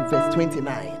to verse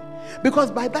 29.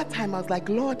 Because by that time, I was like,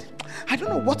 Lord, I don't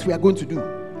know what we are going to do.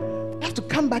 We have to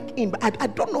come back in. But I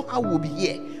don't know how we'll be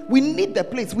here. We need the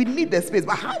place. We need the space.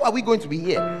 But how are we going to be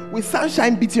here? With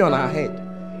sunshine beating on our head.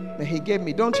 Then he gave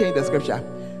me, don't change the scripture.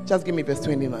 Just give me verse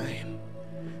 29.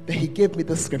 Then he gave me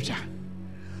the scripture.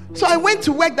 So I went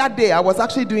to work that day. I was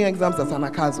actually doing exams at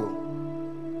Sanakazo.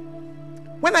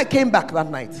 When I came back that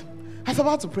night, I was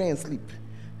about to pray and sleep.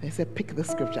 He said, pick the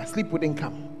scripture. Sleep wouldn't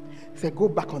come. He said, go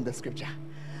back on the scripture.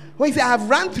 When he said, I have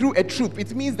run through a troop,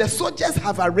 it means the soldiers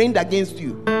have arraigned against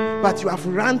you, but you have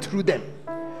run through them.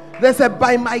 They said,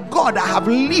 by my God, I have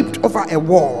leaped over a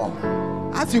wall.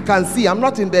 As you can see, I'm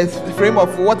not in the frame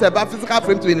of whatever physical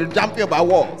frame to jump over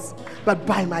walls, but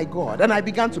by my God. And I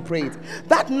began to pray it.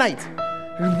 That night,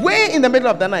 way in the middle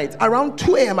of the night, around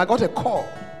 2 a.m., I got a call.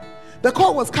 The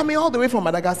call was coming all the way from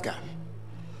Madagascar.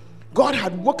 God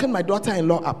had woken my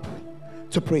daughter-in-law up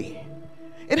to pray.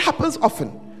 It happens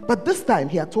often, but this time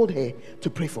he had told her to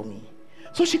pray for me.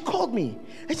 So she called me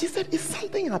and she said, is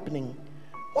something happening?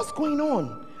 What's going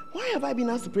on? Why have I been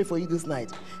asked to pray for you this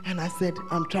night? And I said,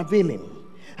 I'm traveling.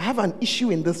 I have an issue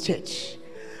in this church.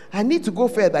 I need to go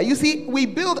further. You see, we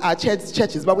build our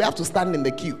churches, but we have to stand in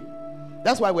the queue.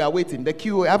 That's why we are waiting. The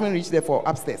queue, we haven't reached there for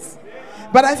upstairs.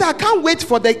 But I said, I can't wait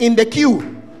for in the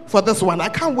queue for this one. I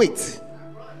can't wait.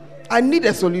 I need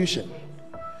a solution.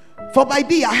 For by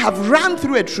thee I have run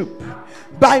through a troop.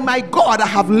 By my God I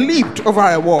have leaped over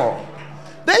a wall.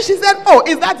 Then she said, oh,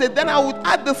 is that it? Then I would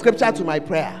add the scripture to my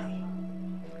prayer.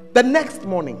 The next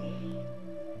morning,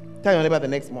 tell your neighbor the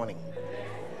next morning,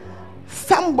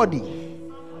 somebody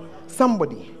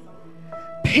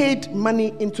paid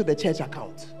money into the church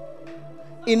account.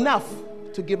 Enough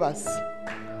to give us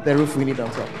the roof we need on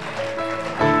top.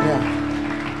 Yeah.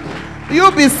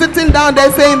 You'll be sitting down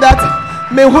there saying that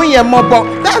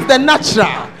that's the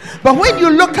natural. But when you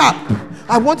look up,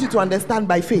 I want you to understand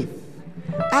by faith.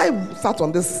 I sat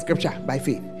on this scripture by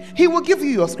faith. He will give you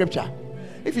your scripture.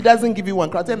 If he doesn't give you one,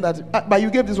 tell him that, but you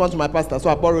gave this one to my pastor, so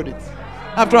I borrowed it.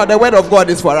 After all, the word of God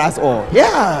is for us all.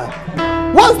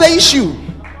 Yeah. What's the issue?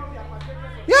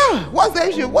 Yeah. What's the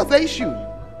issue? What's the issue?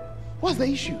 What's the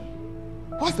issue?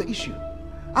 What's the issue?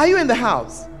 Are you in the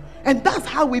house? And that's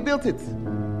how we built it.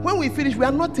 When we finish, we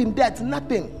are not in debt,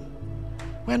 nothing.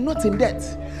 We are not in debt.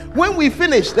 When we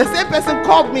finished, the same person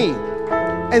called me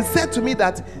and said to me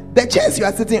that the chairs you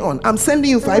are sitting on, I'm sending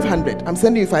you 500. I'm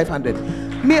sending you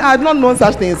 500. Me, I have not known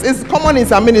such things. It's common in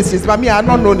some ministries, but me, I have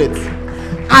not known it.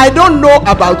 I don't know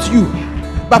about you,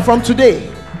 but from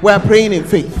today, we are praying in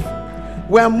faith.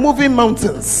 We are moving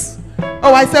mountains.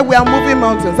 Oh, I said we are moving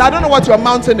mountains. I don't know what your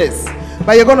mountain is,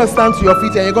 but you're going to stand to your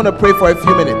feet and you're going to pray for a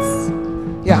few minutes.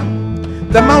 Yeah.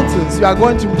 The mountains, you are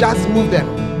going to just move them.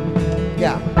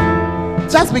 Yeah.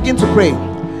 Just begin to pray.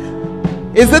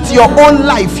 Is it your own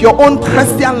life, your own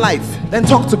Christian life? Then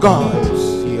talk to God.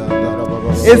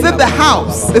 Is it the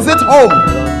house? Is it home?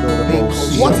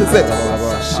 What is it?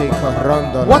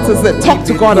 What is it? Talk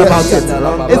to God about it.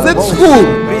 Is it school?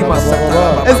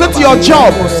 Is it your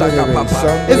job?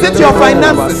 Is it your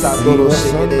finances?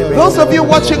 Those of you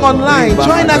watching online,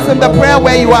 join us in the prayer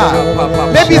where you are.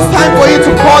 Maybe it's time for you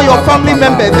to call your family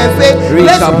members and say,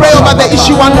 let's pray over the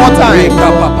issue one more time.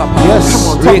 Yes. Come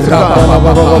on, talk to God.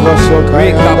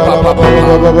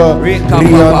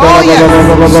 Oh yes.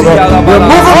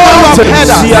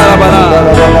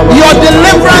 Your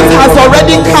deliverance has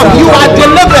already come. You are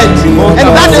delivered, and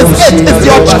that is it. It's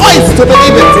your choice to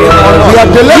believe it. You are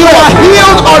delivered. You are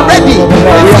healed already.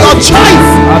 It's your choice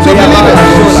to believe it.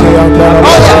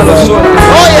 Oh yes.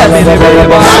 Oh yes.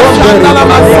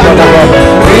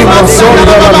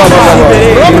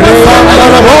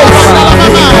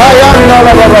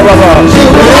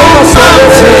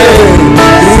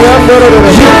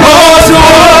 You cause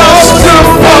walls to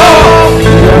fall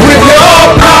with your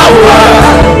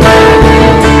power.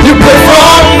 You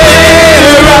perform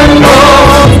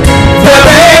miracles. There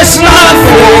is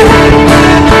nothing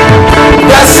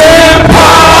that's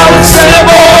impossible.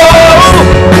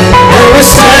 And we're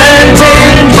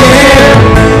standing here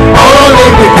only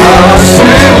because you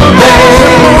made.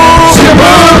 You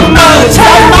move mountains.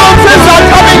 Mountains are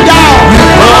coming down. You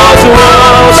cause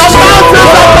walls to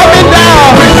fall coming down.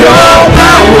 with your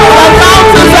power. The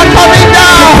mountains are coming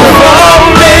down. Perform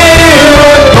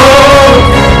miracles.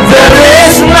 There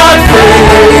is nothing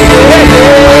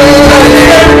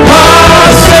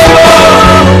impossible.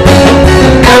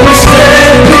 And we're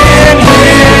standing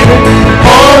here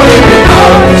only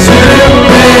because you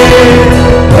made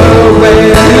a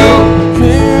way.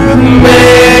 You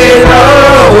made a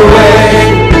way.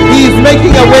 He's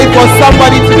making a way for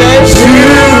somebody today.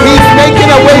 He's making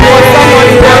a way for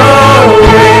somebody today.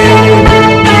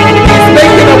 He's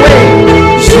making a way.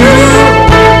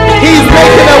 He's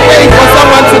making a way for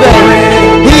someone today.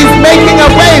 He's making a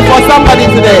way for somebody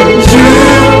today.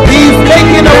 He's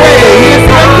making a way. He's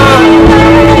making.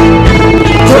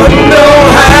 Don't know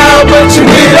how, but you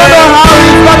We don't know how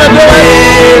he's gonna do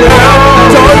it.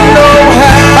 Don't know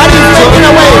how, but he's making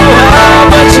a way.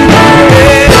 But you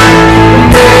did.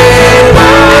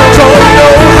 Don't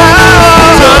know how,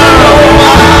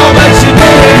 but you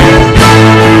did.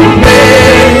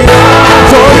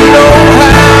 Don't know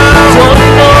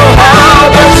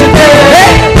how, but you did.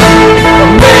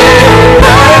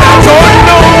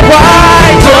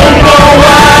 Don't know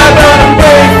why, but I'm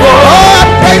grateful.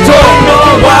 Don't know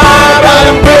why, but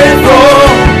I'm grateful.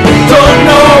 Don't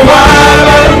know why,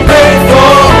 but I'm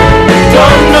grateful.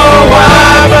 Don't know why,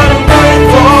 but I'm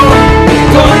grateful.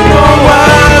 Don't know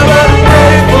why, but I'm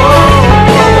grateful.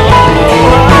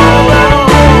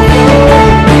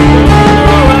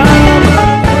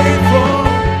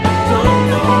 Don't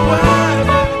know why,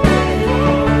 but I'm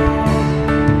grateful.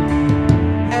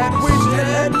 And we're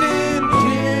standing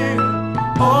here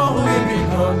only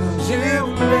because you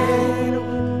made.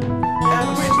 And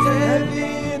we're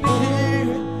standing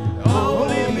here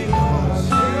only because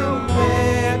you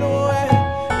made a way.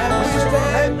 And we're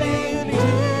standing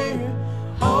here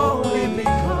only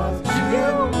because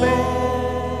you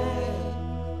made.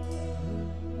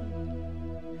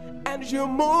 And you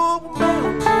move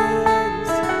mountains.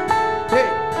 Hey.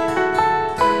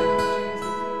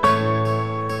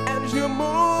 And you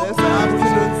move This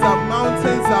afternoon, some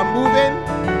mountains are moving.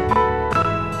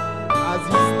 As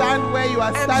you stand where you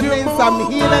are standing,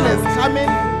 some healing is coming.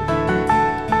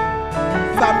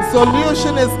 Some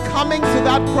solution is coming to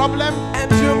that problem.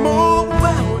 and you move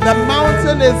mountains. The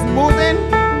mountain is moving.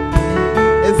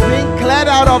 It's being cleared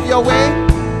out of your way.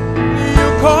 You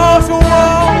cause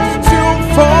walls to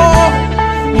fall.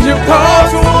 You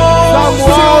cause walls Some to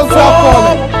walls are fall.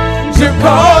 falling. You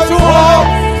cause walls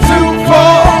to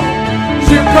fall.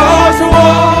 You cause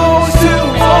walls to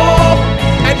fall.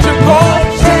 And you cause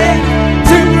chains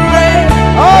to break.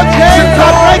 Oh, chains You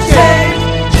are cause breaking.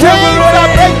 Chains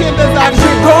are breaking this And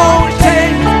you afternoon. cause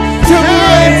chains to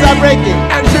Chains are break. breaking.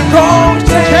 And you cause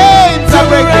Chains to are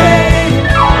breaking.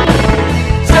 break.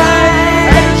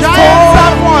 And giants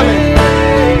are falling.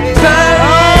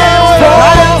 Giants fall.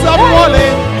 Giants are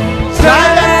falling.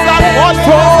 Giants are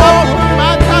falling.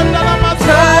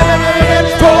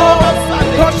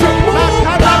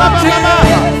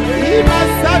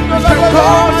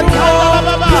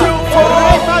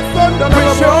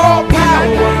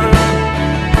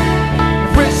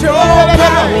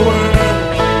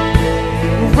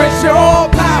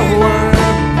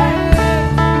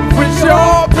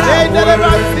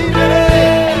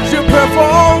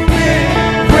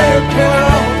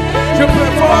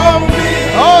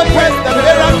 Oh yes, the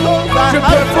miracles are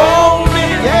happening.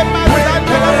 Yeah,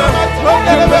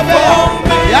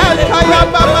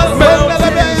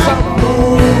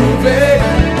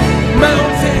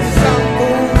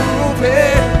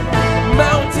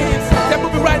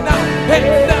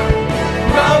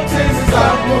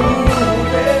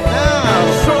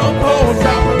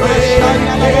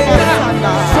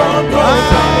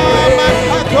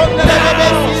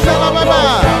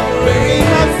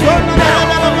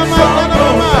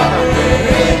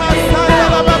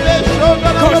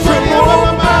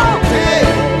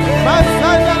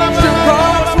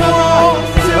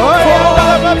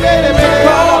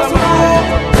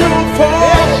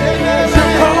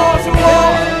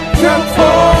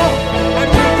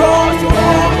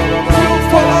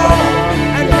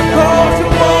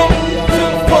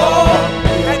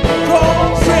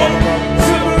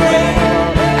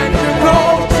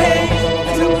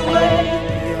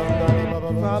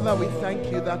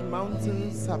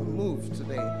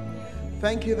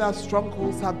 Thank you that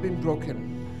strongholds have been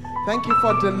broken. Thank you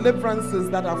for deliverances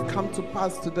that have come to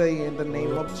pass today in the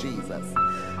name of Jesus.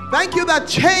 Thank you that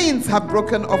chains have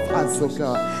broken off us, oh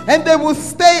God, and they will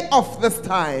stay off this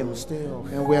time.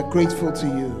 And we are grateful to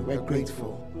you. We're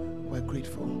grateful. We're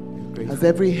grateful. As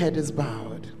every head is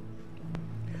bowed.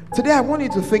 Today I want you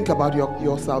to think about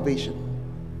your salvation.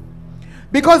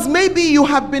 Because maybe you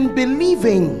have been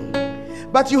believing,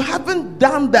 but you haven't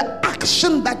done the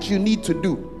action that you need to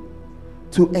do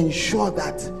to ensure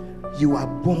that you are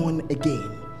born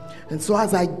again. And so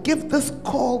as I give this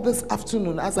call this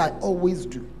afternoon, as I always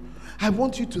do, I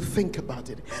want you to think about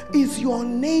it. Is your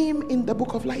name in the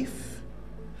book of life?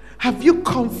 Have you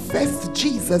confessed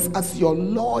Jesus as your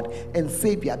Lord and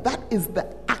Savior? That is the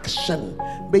action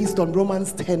based on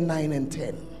Romans 10:9 and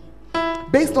 10.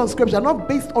 Based on scripture, not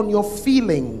based on your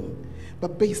feeling,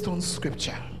 but based on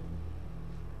scripture.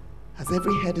 As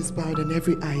every head is bowed and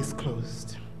every eye is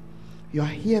closed, you are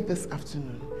here this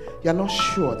afternoon. You are not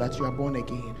sure that you are born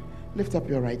again. Lift up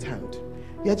your right hand.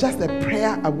 You are just a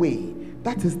prayer away.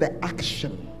 That is the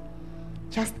action.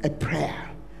 Just a prayer.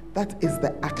 That is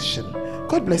the action.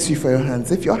 God bless you for your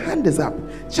hands. If your hand is up,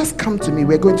 just come to me.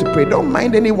 We're going to pray. Don't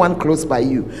mind anyone close by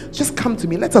you. Just come to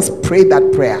me. Let us pray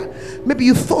that prayer. Maybe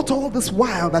you thought all this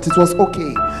while that it was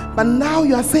okay, but now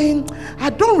you are saying, I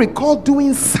don't recall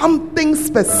doing something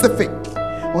specific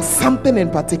or something in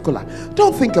particular.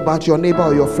 Don't think about your neighbor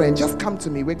or your friend. Just come to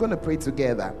me. We're going to pray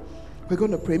together. We're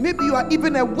going to pray. Maybe you are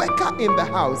even a worker in the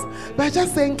house, but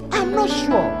just saying, I'm not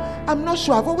sure. I'm not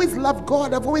sure. I've always loved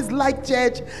God. I've always liked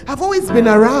church. I've always been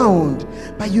around.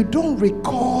 But you don't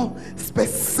recall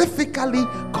specifically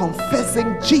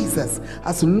confessing Jesus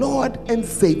as Lord and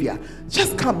Savior.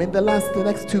 Just come in the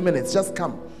next 2 minutes. Just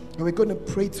come. And we're going to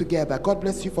pray together. God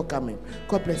bless you for coming.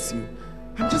 God bless you.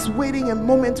 I'm just waiting a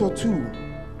moment or two.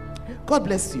 God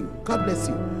bless you. God bless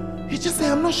you. You just say,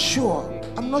 I'm not sure.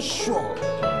 I'm not sure.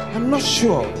 I'm not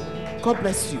sure. God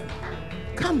bless you.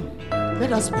 Come,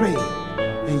 let us pray,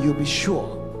 and you'll be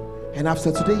sure. And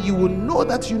after today, you will know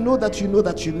that you know that you know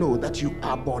that you know that you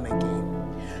are born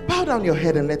again. Bow down your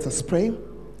head and let us pray.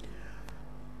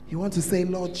 You want to say,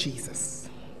 Lord Jesus,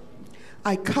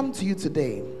 I come to you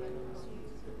today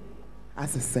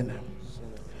as a sinner.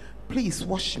 Please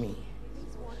wash me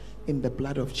in the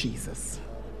blood of Jesus.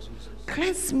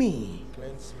 Cleanse me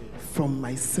from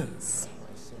my sins.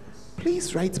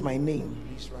 Please write my name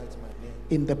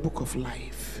in the book of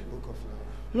life.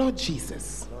 Lord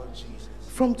Jesus,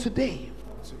 from today,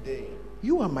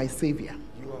 you are my Savior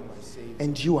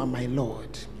and you are my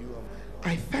Lord.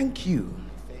 I thank you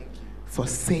for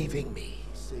saving me.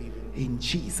 In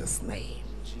Jesus' name,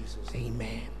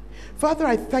 amen. Father,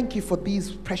 I thank you for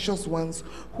these precious ones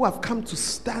who have come to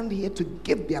stand here to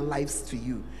give their lives to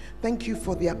you. Thank you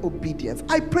for their obedience.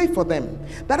 I pray for them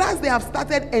that as they have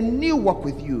started a new walk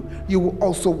with you, you will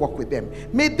also walk with them.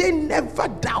 May they never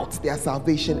doubt their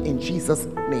salvation in Jesus'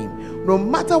 name. No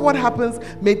matter what happens,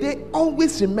 may they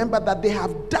always remember that they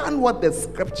have done what the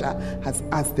scripture has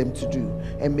asked them to do.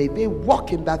 And may they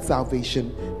walk in that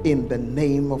salvation in the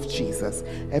name of Jesus.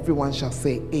 Everyone shall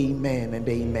say amen and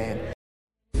amen.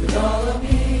 With all of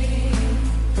me,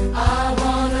 I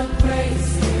wanna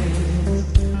praise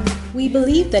Him. We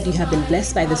believe that you have been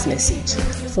blessed by this message.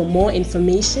 For more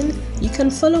information, you can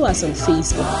follow us on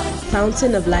Facebook,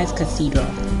 Fountain of Life Cathedral,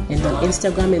 and on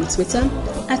Instagram and Twitter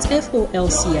at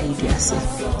FOLCIAUDASI.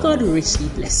 God richly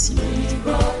bless you.